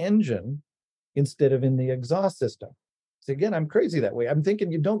the engine instead of in the exhaust system. So again, I'm crazy that way. I'm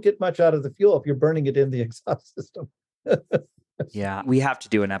thinking you don't get much out of the fuel if you're burning it in the exhaust system. Yeah, we have to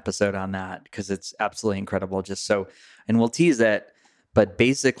do an episode on that because it's absolutely incredible. And we'll tease it, but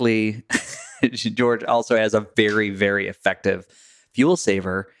basically, George also has a very, very effective fuel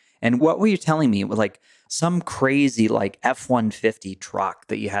saver. And what were you telling me? It was like some crazy like F-150 truck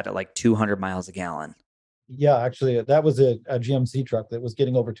that you had at like 200 miles a gallon. Yeah, actually, that was a GMC truck that was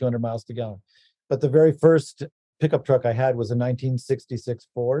getting over 200 miles to gallon. But the very first pickup truck I had was a 1966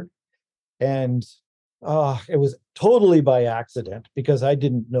 Ford. And it was totally by accident because I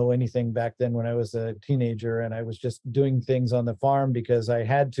didn't know anything back then when I was a teenager, and I was just doing things on the farm because I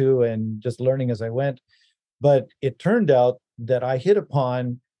had to and just learning as I went. But it turned out that I hit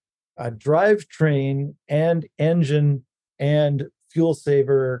upon a drivetrain and engine and fuel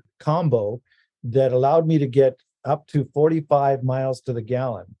saver combo that allowed me to get up to 45 miles to the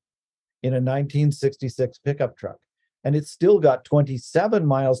gallon in a 1966 pickup truck. And it still got 27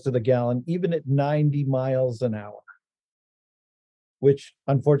 miles to the gallon, even at 90 miles an hour, which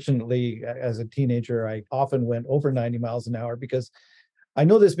unfortunately, as a teenager, I often went over 90 miles an hour because I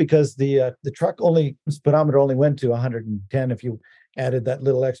know this because the truck speedometer only went to 110 if you added that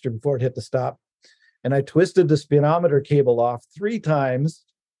little extra before it hit the stop. And I twisted the speedometer cable off 3 times,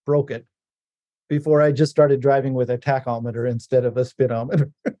 broke it, before I just started driving with a tachometer instead of a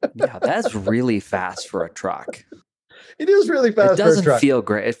speedometer. Yeah, that's really fast for a truck. It is really fast. It doesn't for a truck. feel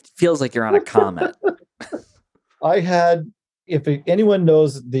great. It feels like you're on a comet. I had, if anyone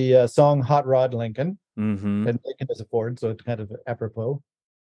knows the song Hot Rod Lincoln, Mm-hmm. and Lincoln is a Ford, so it's kind of apropos.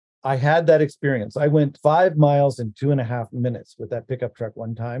 I had that experience. I went 5 miles in 2.5 minutes with that pickup truck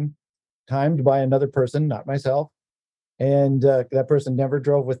one time, timed by another person, not myself. And that person never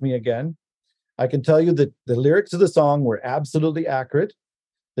drove with me again. I can tell you that the lyrics of the song were absolutely accurate.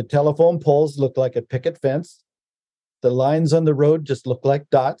 The telephone poles looked like a picket fence. The lines on the road just looked like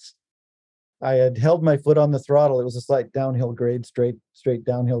dots. I had held my foot on the throttle. It was a slight downhill grade, straight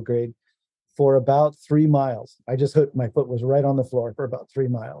downhill grade, for about 3 miles. I just hit, my foot was right on the floor for about 3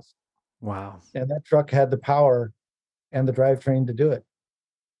 miles. Wow. And that truck had the power and the drivetrain to do it.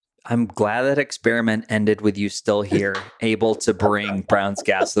 I'm glad that experiment ended with you still here, able to bring Brown's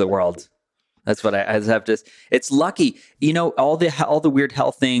gas to the world. That's what I have to. It's lucky, all the weird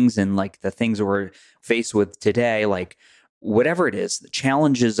health things and like the things that we're faced with today, like whatever it is, the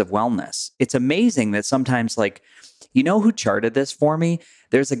challenges of wellness. It's amazing that sometimes, like, who charted this for me?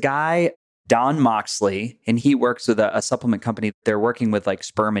 There's a guy, Don Moxley, and he works with a supplement company. They're working with like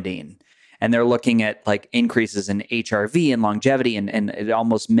spermidine, and they're looking at like increases in HRV and longevity, and it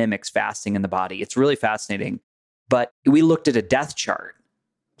almost mimics fasting in the body. It's really fascinating. But we looked at a death chart.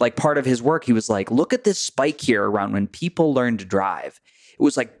 Like part of his work, he was like, look at this spike here around when people learn to drive. It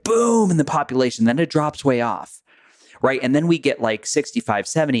was like boom in the population, then it drops way off, right? And then we get like 65,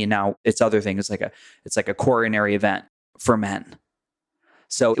 70, and now it's other things. It's like a coronary event for men.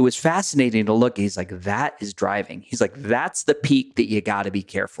 So it was fascinating to look. He's like, that is driving. He's like, that's the peak that you got to be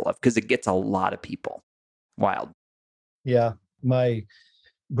careful of because it gets a lot of people. Wild. Yeah. My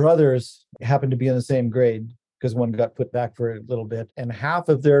brothers happened to be in the same grade because one got put back for a little bit, and half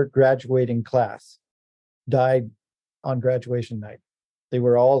of their graduating class died on graduation night. They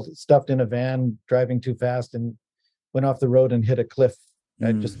were all stuffed in a van, driving too fast, and went off the road and hit a cliff.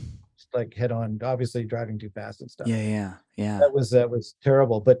 Just like head on, obviously driving too fast and stuff. Yeah. That was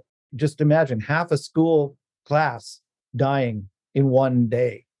terrible. But just imagine half a school class dying in one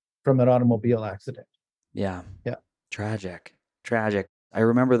day from an automobile accident. Yeah. Yeah. Tragic. I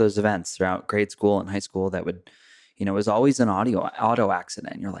remember those events throughout grade school and high school that would, it was always an auto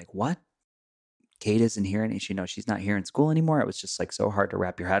accident. You're like, what? Kate isn't here, and she's not here in school anymore. It was just like so hard to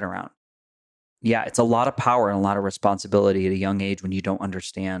wrap your head around. Yeah, it's a lot of power and a lot of responsibility at a young age when you don't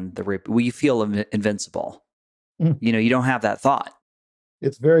understand you feel invincible. You don't have that thought.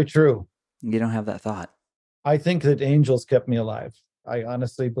 It's very true. You don't have that thought. I think that angels kept me alive. I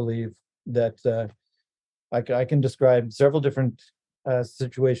honestly believe that I can describe several different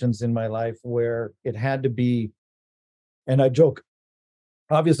situations in my life where it had to be, and I joke,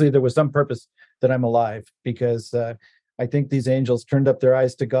 obviously there was some purpose that I'm alive because I think these angels turned up their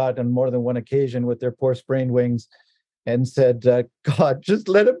eyes to God on more than one occasion with their poor sprained wings and said, God, just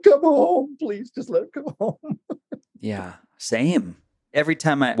let him come home, please, just let him come home. Yeah, same. Every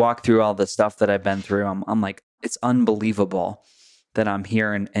time I walk through all the stuff that I've been through, I'm like, it's unbelievable that I'm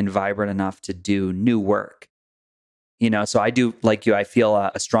here and vibrant enough to do new work. So I do, like you, I feel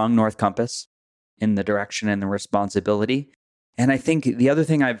a strong north compass in the direction and the responsibility. And I think the other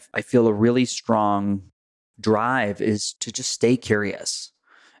thing I feel a really strong drive is to just stay curious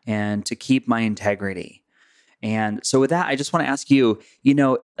and to keep my integrity. And so with that, I just want to ask you,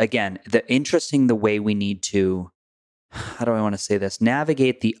 again, the way we need to, how do I want to say this?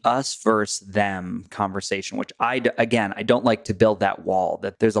 Navigate the us versus them conversation, which I don't like to build that wall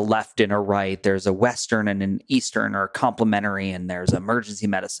that there's a left and a right, there's a Western and an Eastern or complementary, and there's emergency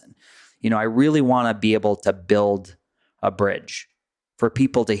medicine. I really want to be able to build a bridge for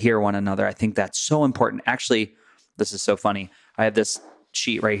people to hear one another. I think that's so important. Actually, this is so funny. I have this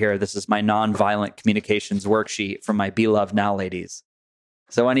sheet right here. This is my nonviolent communications worksheet from my Beloved Now ladies.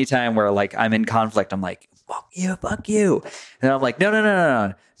 So anytime where like I'm in conflict, I'm like, fuck you. And I'm like,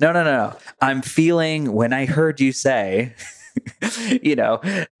 no. I'm feeling when I heard you say,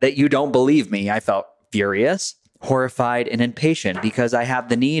 that you don't believe me. I felt furious, horrified, and impatient because I have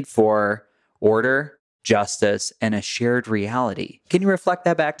the need for order, justice, and a shared reality. Can you reflect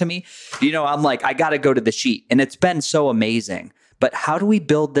that back to me? I'm like, I got to go to the sheet. And it's been so amazing. But how do we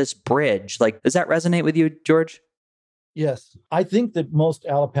build this bridge? Like, does that resonate with you, George? Yes. I think that most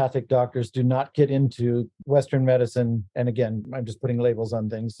allopathic doctors do not get into Western medicine. And again, I'm just putting labels on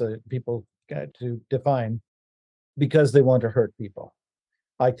things so that people get to define because they want to hurt people.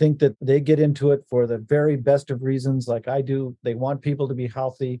 I think that they get into it for the very best of reasons, like I do. They want people to be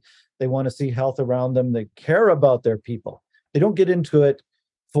healthy. They want to see health around them. They care about their people. They don't get into it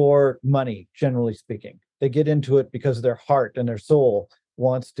for money, generally speaking. They get into it because their heart and their soul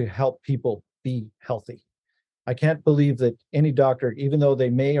wants to help people be healthy. I can't believe that any doctor, even though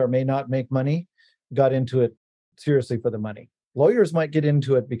they may or may not make money, got into it seriously for the money. Lawyers might get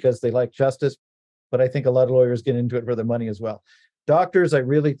into it because they like justice, but I think a lot of lawyers get into it for the money as well. Doctors, I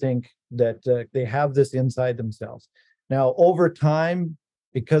really think that they have this inside themselves. Now, over time,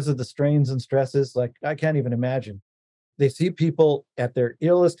 because of the strains and stresses, like I can't even imagine, they see people at their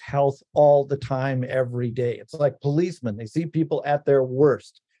illest health all the time, every day. It's like policemen. They see people at their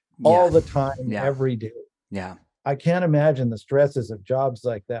worst all the time, every day. Yeah. I can't imagine the stresses of jobs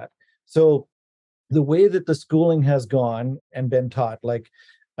like that. So the way that the schooling has gone and been taught, like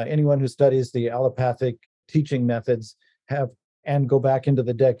anyone who studies the allopathic teaching methods have and go back into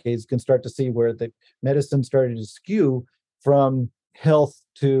the decades can start to see where the medicine started to skew from health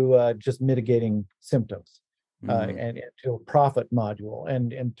to just mitigating symptoms and to a profit module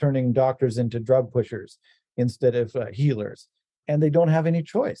and turning doctors into drug pushers instead of healers. And they don't have any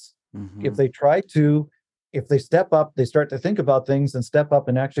choice. If they try to, if they step up, they start to think about things and step up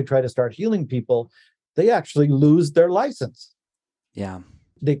and actually try to start healing people, they actually lose their license. Yeah.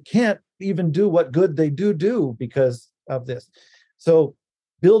 They can't even do what good they do because of this. So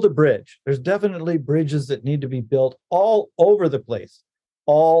build a bridge. There's definitely bridges that need to be built all over the place.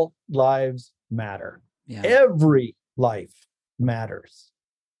 All lives matter. Yeah. Every life matters.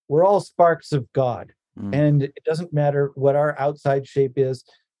 We're all sparks of God. And it doesn't matter what our outside shape is.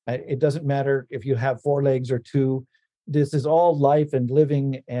 It doesn't matter if you have 4 legs or 2. This is all life and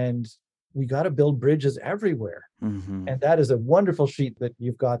living, and we got to build bridges everywhere. And that is a wonderful sheet that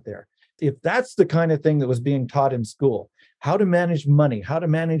you've got there. If that's the kind of thing that was being taught in school, how to manage money, how to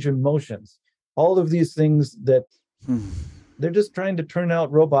manage emotions, all of these things that they're just trying to turn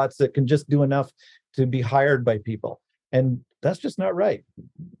out robots that can just do enough to be hired by people. And that's just not right.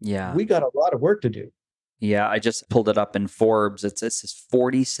 Yeah. We got a lot of work to do. Yeah, I just pulled it up in Forbes. It says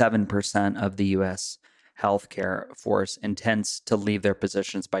 47% of the U.S. healthcare force intends to leave their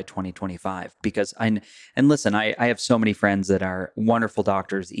positions by 2025. Because and listen, I have so many friends that are wonderful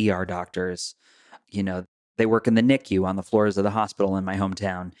doctors, ER doctors. They work in the NICU on the floors of the hospital in my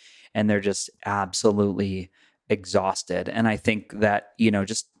hometown, and they're just absolutely exhausted. And I think that,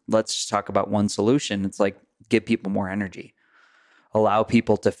 let's just talk about one solution. It's like give people more energy, allow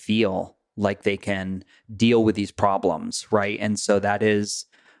people to feel like they can deal with these problems, right? And so that is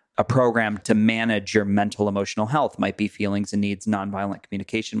a program to manage your mental, emotional health. Might be feelings and needs, nonviolent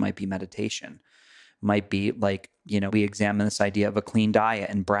communication, might be meditation. might be like, we examine this idea of a clean diet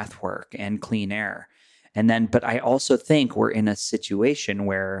and breath work and clean air. And then, but I also think we're in a situation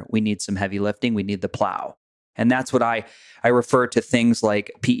where we need some heavy lifting. We need the plow. And that's what I refer to things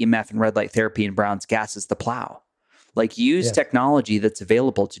like PEMF and red light therapy and Brown's gas as the plow. Like use technology that's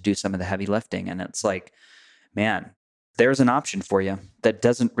available to do some of the heavy lifting. And it's like, man, there's an option for you that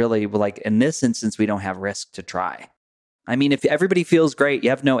doesn't really, like in this instance, we don't have risk to try. I mean, if everybody feels great, you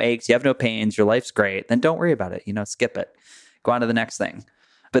have no aches, you have no pains, your life's great, then don't worry about it. Skip it. Go on to the next thing.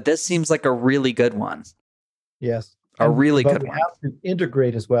 But this seems like a really good one. Yes. But we have to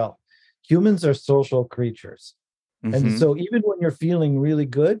integrate as well. Humans are social creatures. Mm-hmm. And so even when you're feeling really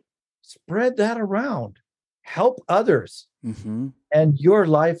good, spread that around. Help others. Mm-hmm. And your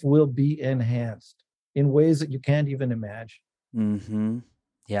life will be enhanced in ways that you can't even imagine. Mm-hmm.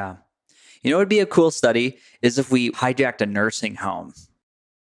 Yeah. What would be a cool study is if we hijacked a nursing home.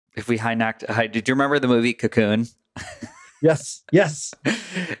 If we did you remember the movie Cocoon? Yes.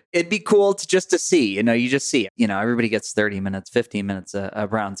 It'd be cool to see, you just see it. Everybody gets 30 minutes, 15 minutes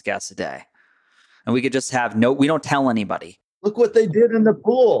of Brown's gas a day. And we could just have we don't tell anybody. Look what they did in the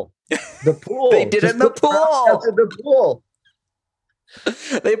pool. The pool. They did it in the pool. In the pool.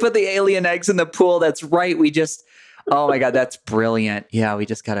 They put the alien eggs in the pool. That's right. Oh my God, that's brilliant. Yeah, we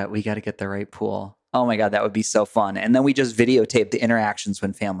gotta get the right pool. Oh my God, that would be so fun. And then we just videotape the interactions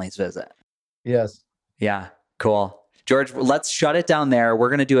when families visit. Yes. Yeah, cool. George, let's shut it down there. We're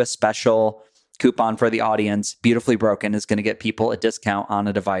going to do a special coupon for the audience. Beautifully Broken is going to get people a discount on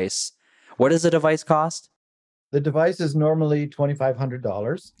a device. What does a device cost? The device is normally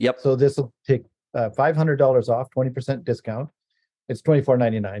 $2,500. Yep. So this will take $500 off, 20% discount. It's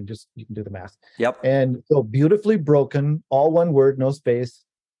 $24.99. Just you can do the math. Yep. And so Beautifully Broken, all one word, no space.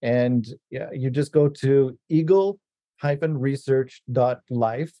 And you just go to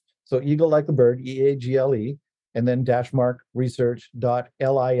eagle-research.life. So eagle like the bird, EAGLE, and then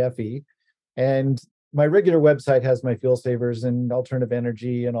 --research.life. And my regular website has my fuel savers and alternative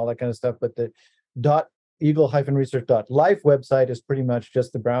energy and all that kind of stuff. But the eagle-research.life website is pretty much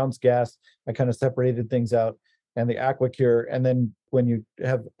just the Brown's gas. I kind of separated things out, and the AquaCure. And then when you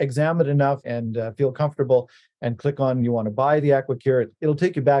have examined enough and feel comfortable and click on you want to buy the AquaCure, it'll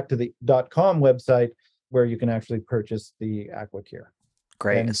take you back to the .com website where you can actually purchase the AquaCure.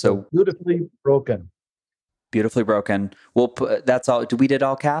 Great. And so Beautifully Broken. Beautifully Broken. We'll put, that's all. We did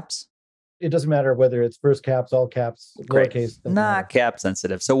all caps? It doesn't matter whether it's first caps, all caps, lowercase. Not cap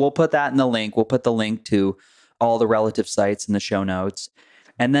sensitive. So we'll put that in the link. We'll put the link to all the relative sites in the show notes.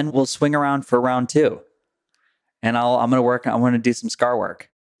 And then we'll swing around for round 2. And I'm going to do some scar work.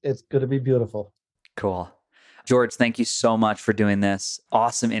 It's going to be beautiful. Cool. George, thank you so much for doing this.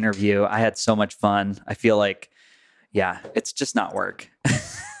 Awesome interview. I had so much fun. I feel like, it's just not work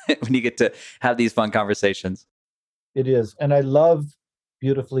when you get to have these fun conversations. It is. And I love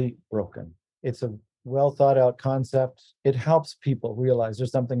Beautifully Broken. It's a well thought out concept. It helps people realize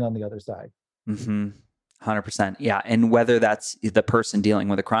there's something on the other side. Mm-hmm. 100%. Yeah. And whether that's the person dealing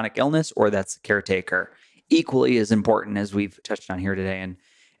with a chronic illness or that's the caretaker, equally as important as we've touched on here today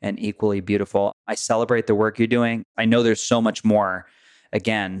and equally beautiful. I celebrate the work you're doing. I know there's so much more.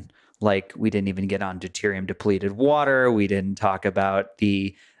 Again, like we didn't even get on deuterium depleted water. We didn't talk about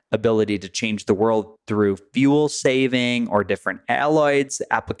the ability to change the world through fuel saving or different alloys,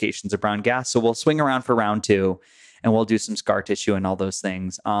 applications of brown gas. So we'll swing around for round 2 and we'll do some scar tissue and all those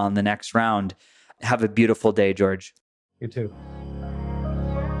things on the next round. Have a beautiful day, George. You too.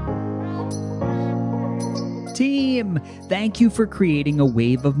 Team, thank you for creating a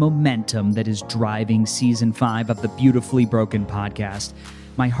wave of momentum that is driving season 5 of the Beautifully Broken podcast.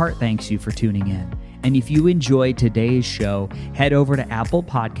 My heart thanks you for tuning in. And if you enjoyed today's show, head over to Apple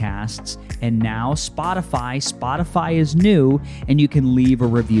Podcasts and now Spotify. Spotify is new and you can leave a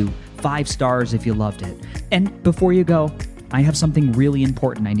review. 5 stars if you loved it. And before you go, I have something really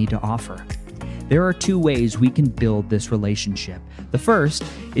important I need to offer. There are 2 ways we can build this relationship. The first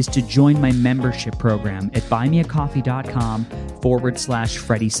is to join my membership program at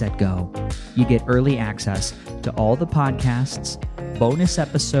buymeacoffee.com/FreddySetGo. You get early access to all the podcasts, bonus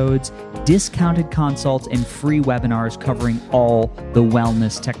episodes, discounted consults, and free webinars covering all the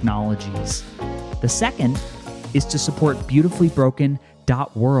wellness technologies. The second is to support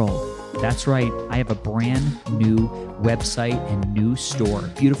beautifullybroken.world. That's right, I have a brand new website and new store,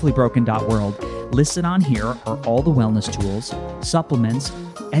 beautifullybroken.world. Listed on here are all the wellness tools, supplements,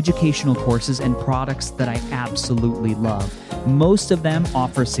 educational courses, and products that I absolutely love. Most of them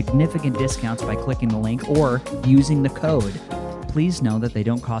offer significant discounts by clicking the link or using the code. Please know that they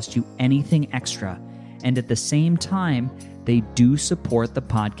don't cost you anything extra, And at the same time, they do support the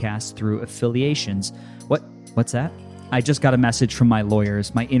podcast through affiliations. What's that? I just got a message from my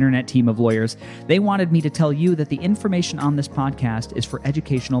lawyers, my internet team of lawyers. They wanted me to tell you that the information on this podcast is for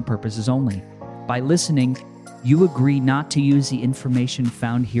educational purposes only. By listening, you agree not to use the information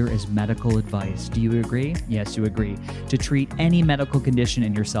found here as medical advice. Do you agree? Yes, you agree. To treat any medical condition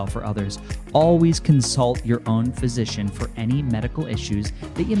in yourself or others, always consult your own physician for any medical issues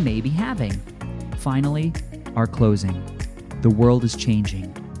that you may be having. Finally, our closing. The world is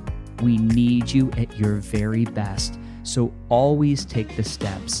changing. We need you at your very best. So always take the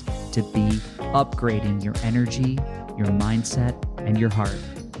steps to be upgrading your energy, your mindset, and your heart.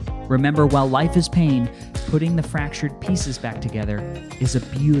 Remember, while life is pain, putting the fractured pieces back together is a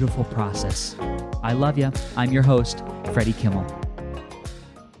beautiful process. I love you. I'm your host, Freddie Kimmel.